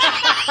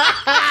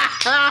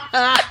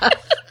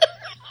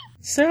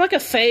 Is there like a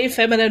Faye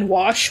feminine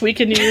wash we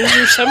can use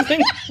or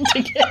something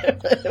to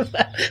get rid of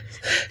that?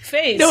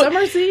 Faye, No.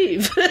 Summer's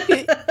Eve.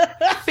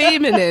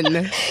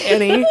 Feminine,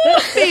 Annie.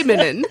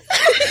 Feminine.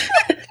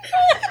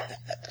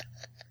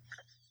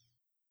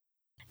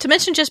 To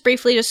mention just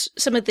briefly just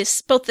some of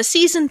this, both the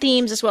season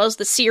themes as well as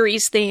the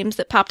series themes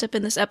that popped up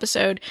in this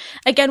episode.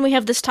 Again, we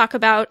have this talk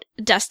about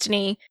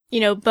destiny.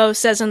 Bo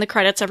says in the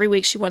credits every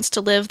week she wants to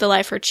live the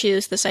life her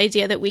choose, this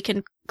idea that we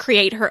can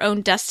create her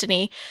own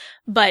destiny.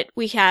 But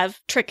we have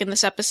Trick in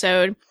this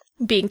episode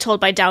being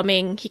told by Dao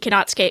Ming he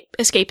cannot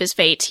escape his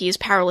fate. He is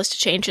powerless to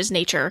change his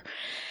nature.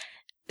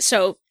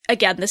 So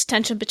again, this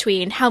tension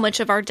between how much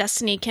of our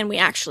destiny can we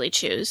actually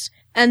choose?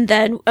 And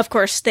then, of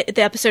course, the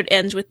episode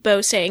ends with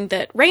Bo saying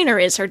that Raynor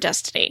is her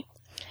destiny.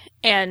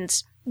 And,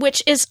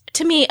 which is,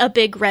 to me, a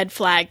big red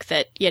flag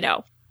that,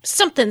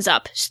 something's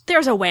up.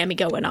 There's a whammy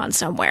going on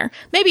somewhere.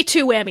 Maybe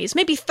 2 whammies,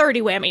 maybe 30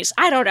 whammies.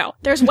 I don't know.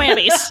 There's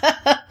whammies.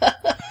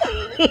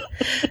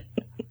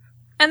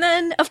 And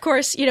then, of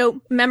course,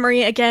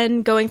 Memory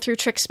again, going through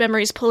Trick's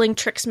memories, pulling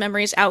Trick's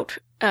memories out.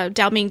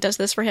 Dao Ming does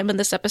this for him in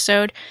this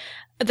episode.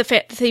 The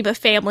theme of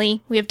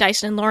family. We have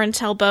Dyson and Lauren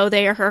tell Bo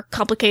they are her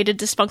complicated,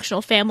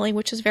 dysfunctional family,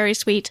 which is very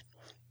sweet.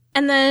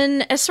 And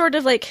then, as sort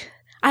of like,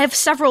 I have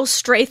several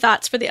stray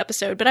thoughts for the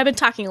episode, but I've been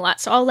talking a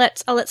lot, so I'll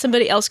let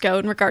somebody else go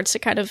in regards to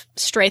kind of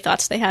stray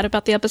thoughts they had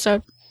about the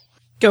episode.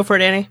 Go for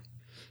it, Annie.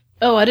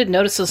 Oh, I didn't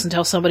notice this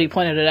until somebody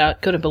pointed it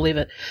out. Couldn't believe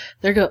it.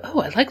 They go,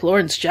 oh, I like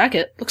Lauren's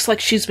jacket. Looks like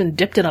she's been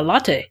dipped in a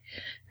latte.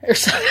 Or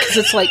something, because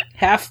it's like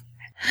half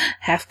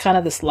kind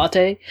of this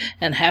latte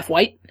and half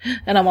white.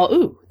 And I'm all,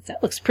 ooh,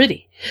 that looks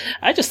pretty.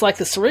 I just like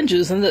the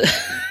syringes in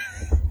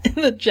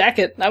the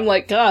jacket. I'm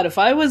like, God, if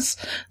I was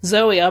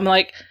Zoe, I'm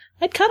like,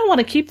 I'd kind of want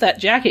to keep that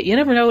jacket. You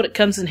never know what it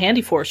comes in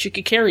handy for. She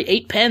could carry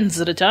 8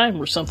 pens at a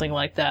time or something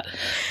like that.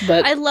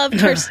 But I loved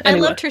her. Anyway. I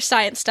loved her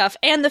science stuff,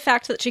 and the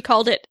fact that she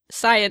called it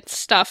science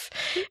stuff,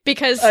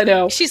 because I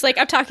know. She's like,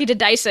 I'm talking to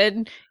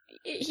Dyson.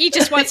 He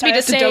just wants me I to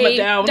have to dumb it say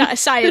down.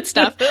 science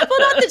stuff. Well,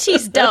 not that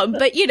she's dumb,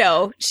 but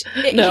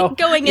No.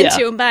 going Yeah.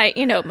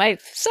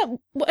 into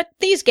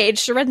these gauge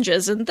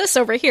syringes and this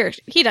over here,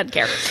 he doesn't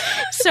care.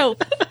 So.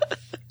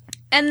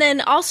 And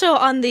then also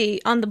on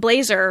the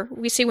blazer,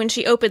 we see when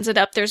she opens it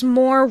up, there's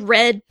more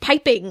red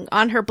piping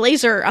on her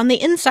blazer on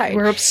the inside.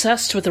 we're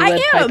obsessed with the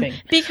red piping.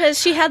 Because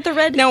she had the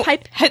red Now,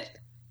 pipe.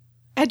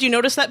 had you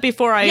noticed that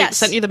before I Yes,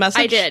 sent you the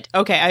message? I did.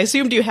 Okay, I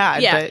assumed you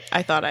had, Yeah. but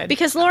I thought I'd...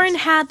 Because Lauren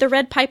had the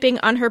red piping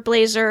on her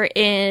blazer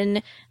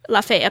in La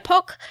Fée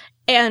Époque,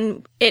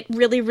 and it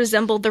really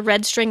resembled the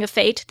red string of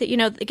fate that,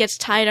 that gets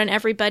tied on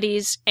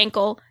everybody's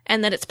ankle,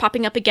 and then it's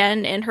popping up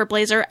again in her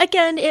blazer.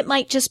 Again, it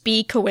might just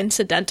be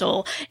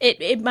coincidental.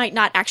 It might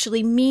not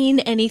actually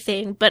mean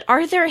anything, but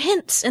are there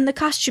hints in the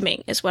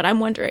costuming, is what I'm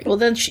wondering. Well,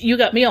 then you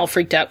got me all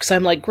freaked out because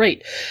I'm like,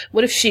 great.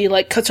 What if she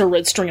cuts her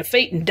red string of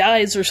fate and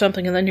dies or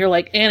something? And then you're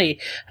like, Annie,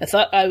 I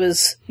thought I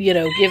was,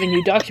 giving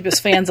you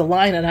Docubus fans a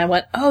line, and I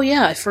went, oh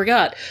yeah, I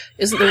forgot.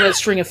 Isn't the red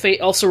string of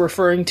fate also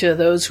referring to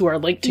those who are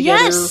linked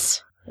together?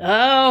 Yes!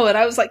 Oh, and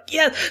I was like,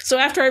 yeah. So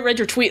after I read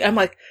your tweet, I'm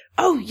like,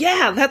 oh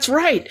yeah, that's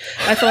right.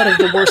 I thought of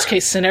the worst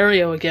case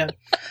scenario again.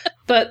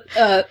 But,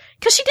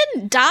 because she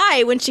didn't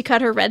die when she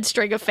cut her red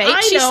string of fate.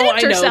 She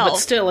saved herself. But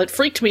still, it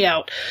freaked me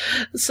out.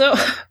 So,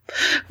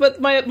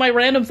 but my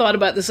random thought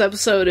about this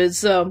episode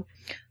is,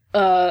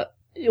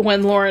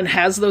 when Lauren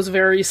has those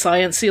very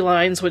science-y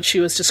lines when she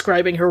was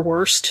describing her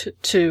worst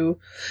to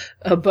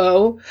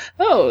Bo.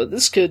 Oh,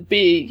 this could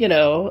be,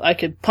 I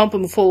could pump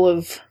him full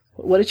of,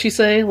 what did she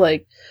say?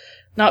 Like,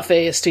 not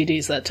Fae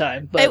STDs that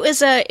time, but it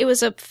was a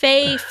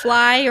Fae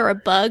fly or a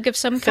bug of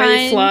some kind.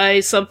 Fae fly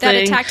something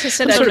that attacked his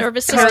central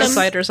nervous system.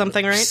 Parasite or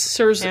something, right?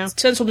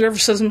 Central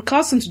nervous system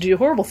caused him to do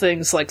horrible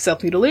things like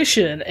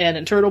self-mutilation and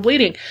internal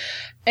bleeding.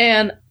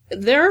 And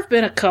there have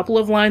been a couple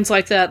of lines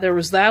like that. There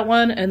was that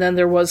one, and then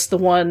there was the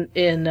one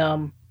in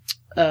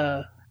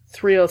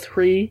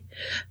 303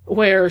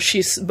 where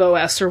Bo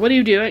asked her, "What are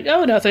you doing?"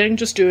 "Oh, nothing.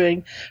 Just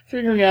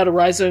figuring out a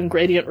rhizome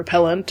gradient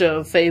repellent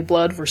of Fae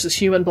blood versus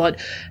human blood."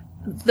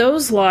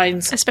 Those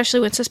lines,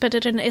 especially when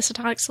suspended in an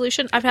isotonic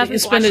solution, I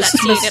haven't watched that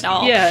scene at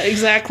all. Yeah,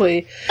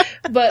 exactly.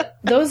 But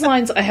those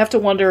lines, I have to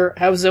wonder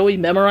how Zoe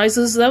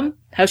memorizes them,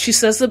 how she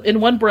says them in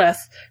one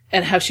breath,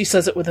 and how she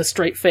says it with a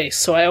straight face.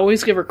 So I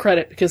always give her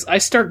credit because I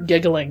start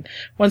giggling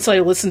once I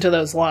listen to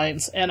those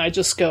lines, and I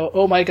just go,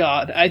 "Oh my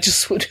god!" I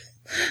just would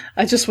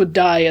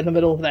die in the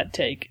middle of that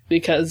take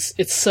because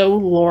it's so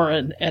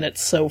Lauren and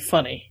it's so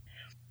funny.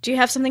 Do you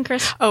have something,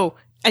 Chris? Oh,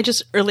 I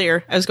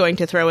was going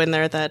to throw in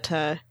there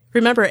that.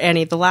 Remember,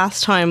 Annie, the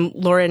last time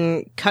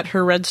Lauren cut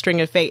her red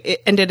string of fate,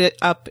 it ended it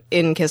up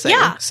in kissing.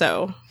 Yeah.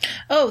 So.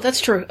 Oh, that's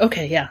true.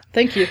 Okay, yeah.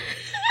 Thank you.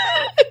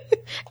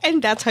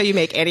 And that's how you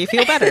make Annie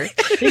feel better.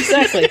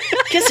 Exactly.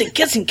 Kissing.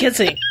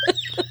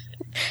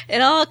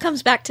 It all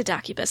comes back to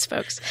Docubus,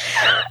 folks.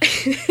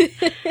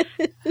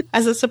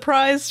 As a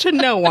surprise to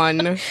no one.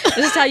 This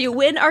is how you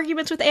win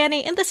arguments with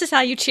Annie, and this is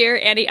how you cheer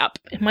Annie up.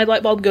 My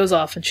light bulb goes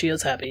off and she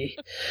is happy.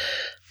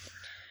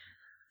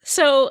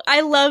 So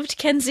I loved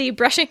Kenzie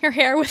brushing her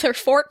hair with her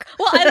fork.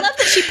 Well, I love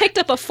that she picked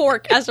up a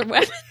fork as a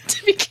weapon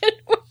to begin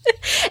with.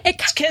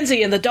 It's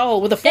Kenzie and the doll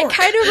with a fork. It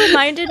kind of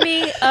reminded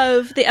me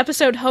of the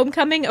episode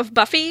Homecoming of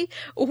Buffy,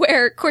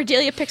 where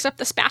Cordelia picks up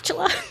the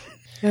spatula.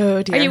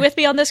 Oh, dear. Are you with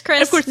me on this,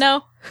 Chris? Of course.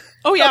 No?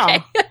 Oh, yeah.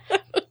 Okay.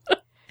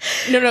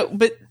 No,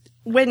 but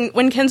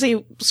when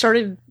Kenzie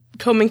started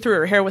combing through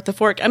her hair with the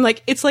fork, I'm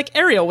like, it's like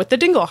Ariel with the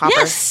dingle hopper.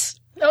 Yes!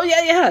 Oh,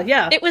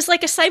 yeah. It was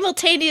like a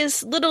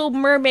simultaneous Little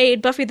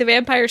Mermaid, Buffy the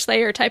Vampire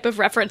Slayer type of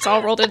reference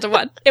all rolled into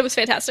one. It was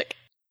fantastic.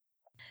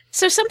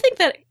 So something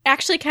that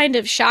actually kind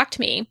of shocked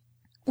me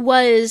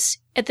was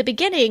at the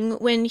beginning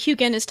when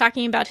Hugin is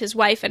talking about his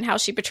wife and how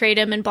she betrayed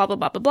him and blah, blah,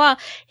 blah, blah, blah.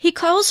 He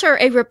calls her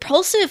a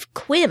repulsive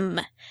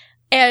quim.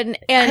 And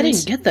I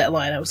didn't get that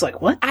line. I was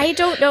like, what? I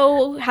don't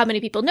know how many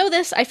people know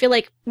this. I feel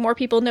like more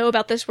people know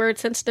about this word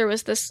since there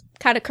was this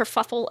kind of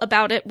kerfuffle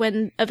about it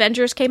when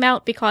Avengers came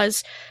out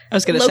because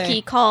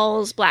Loki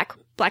calls Black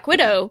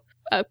Widow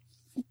a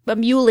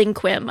mewling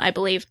quim, I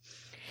believe.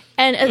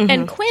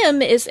 And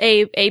quim is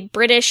a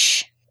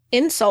British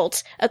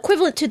insult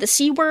equivalent to the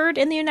C word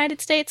in the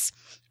United States.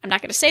 I'm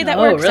not going to say that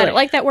word because I don't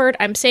like that word.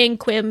 I'm saying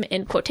quim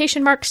in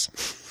quotation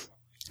marks.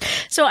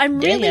 So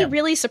I'm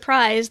really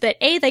surprised that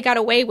A, they got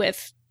away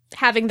with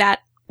having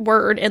that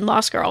word in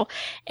Lost Girl,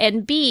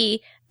 and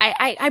B,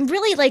 I'm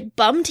really like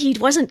bummed he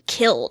wasn't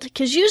killed,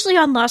 because usually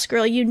on Lost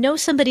Girl,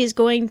 somebody's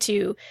going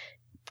to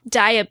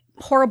die a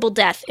horrible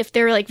death if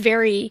they're like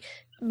very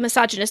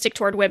misogynistic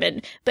toward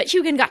women, but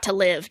Hugin got to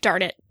live,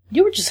 darn it.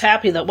 You were just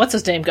happy that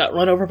what's-his-name got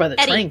run over by the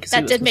train because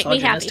he was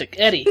misogynistic.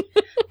 Eddie.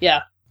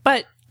 Yeah.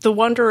 But the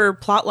Wanderer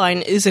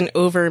plotline isn't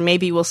over.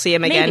 Maybe we'll see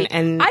him again.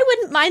 And I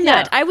wouldn't mind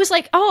that. I was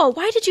like, oh,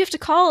 why did you have to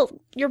call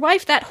your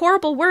wife that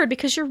horrible word?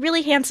 Because you're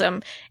really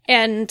handsome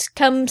and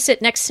come sit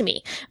next to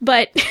me.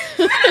 But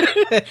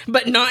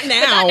but not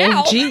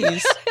now.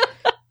 Jeez.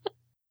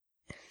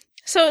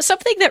 So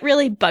something that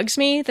really bugs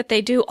me that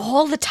they do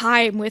all the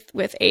time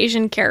with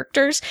Asian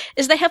characters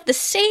is they have the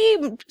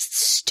same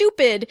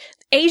stupid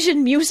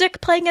Asian music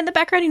playing in the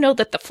background,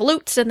 that the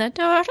flutes and the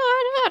da da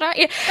da da.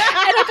 And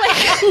I'm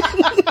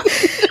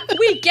like,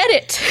 we get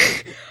it.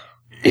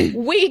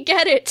 We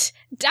get it.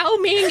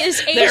 Dao Ming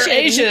is Asian. They're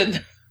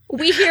Asian.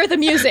 We hear the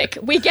music.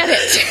 We get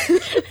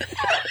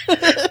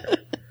it.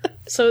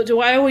 So do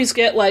I always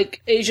get,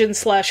 like,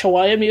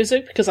 Asian/Hawaiian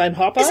music because I'm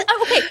Hapa?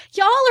 Okay,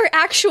 y'all are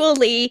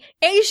actually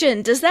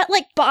Asian. Does that,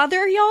 like,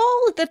 bother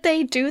y'all that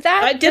they do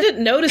that? I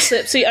didn't notice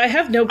it. See, I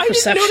have no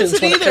perceptions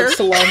when it comes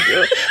to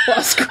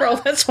Lost Girl.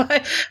 That's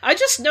why I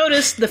just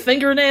noticed the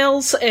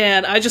fingernails,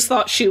 and I just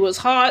thought she was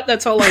hot.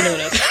 That's all I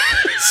noticed.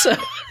 So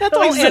that's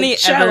all Annie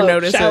ever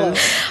notices. Well,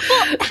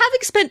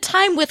 having spent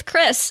time with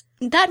Chris,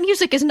 that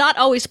music is not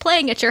always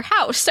playing at your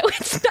house, so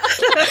it's not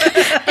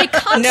a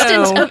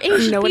constant of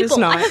Asian people. It is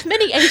not. I have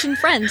many Asian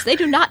friends. They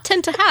do not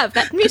tend to have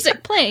that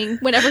music playing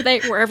wherever they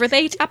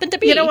happen to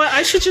be. You know what?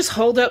 I should just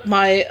hold up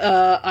my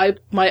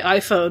my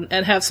iPhone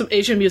and have some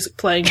Asian music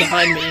playing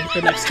behind me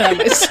the next time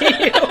I see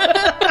you.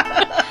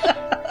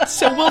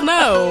 So we'll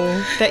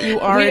know that you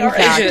are, We in are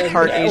fact, Asian,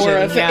 part Asian. or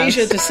of yes.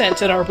 Asian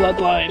descent in our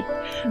bloodline.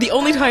 The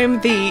only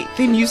time the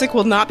music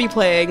will not be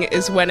playing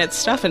is when it's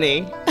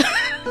Stephanie.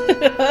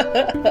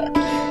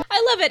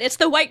 I love it. It's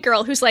the white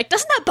girl who's like,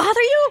 doesn't that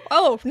bother you?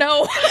 Oh,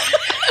 no.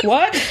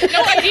 What?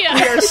 No idea.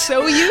 We are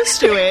so used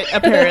to it,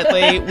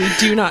 apparently, we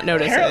do not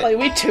notice Apparently, it.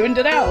 we tuned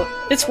it out.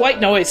 It's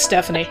white noise,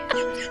 Stephanie.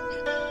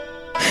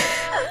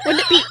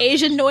 Wouldn't it be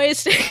Asian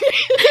noise?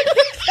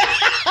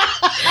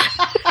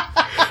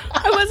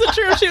 I wasn't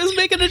sure if she was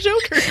making a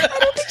joke or not. I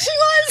don't think she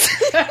was.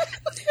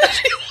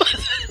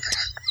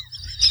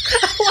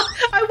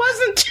 I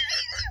wasn't.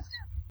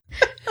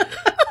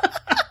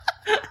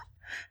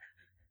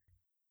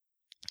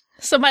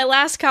 So my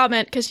last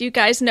comment, because you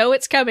guys know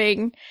it's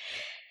coming.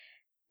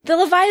 The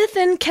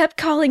Leviathan kept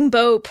calling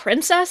Bo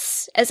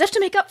Princess, as if to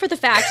make up for the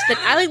fact that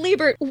Allie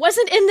Liebert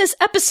wasn't in this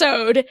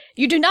episode.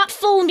 You do not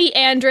fool me,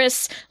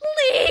 Andress.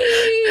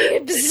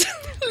 Leaves!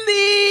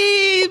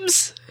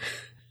 Leaves!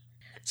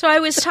 So I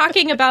was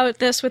talking about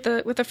this with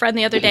a friend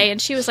the other day,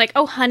 and she was like,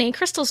 "Oh, honey,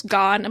 Crystal's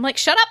gone." I'm like,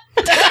 "Shut up!"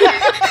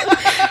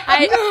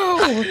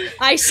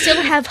 I still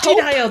have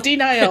hope.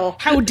 Denial.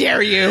 How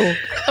dare you?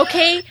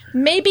 Okay,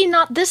 maybe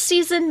not this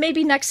season,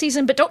 maybe next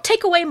season, but don't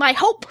take away my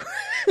hope.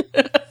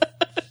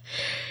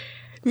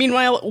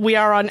 Meanwhile, we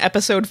are on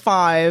episode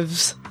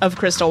 5 of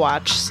Crystal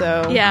Watch,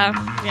 so... Yeah.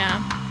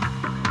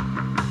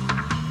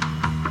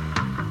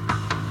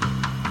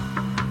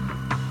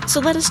 So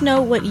let us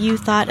know what you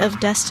thought of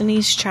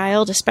Destiny's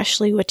Child,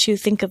 especially what you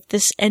think of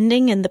this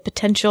ending and the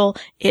potential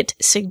it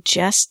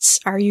suggests.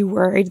 Are you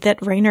worried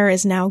that Raynor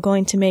is now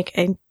going to make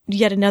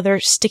yet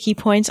another sticky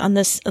point on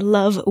this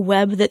love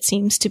web that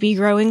seems to be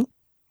growing?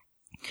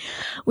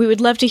 We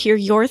would love to hear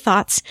your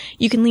thoughts.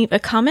 You can leave a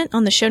comment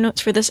on the show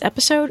notes for this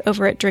episode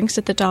over at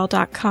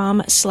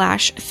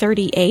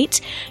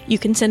drinksatthedoll.com/38. You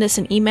can send us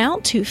an email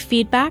to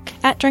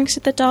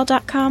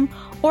feedback@drinksatthedoll.com,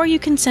 or you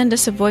can send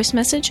us a voice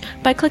message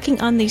by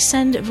clicking on the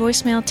Send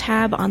Voicemail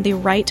tab on the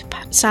right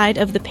side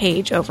of the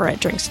page over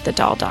at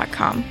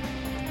drinksatthedoll.com.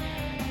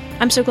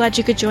 I'm so glad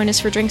you could join us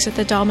for Drinks at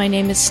the Doll. My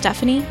name is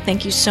Stephanie.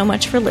 Thank you so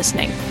much for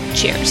listening.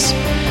 Cheers.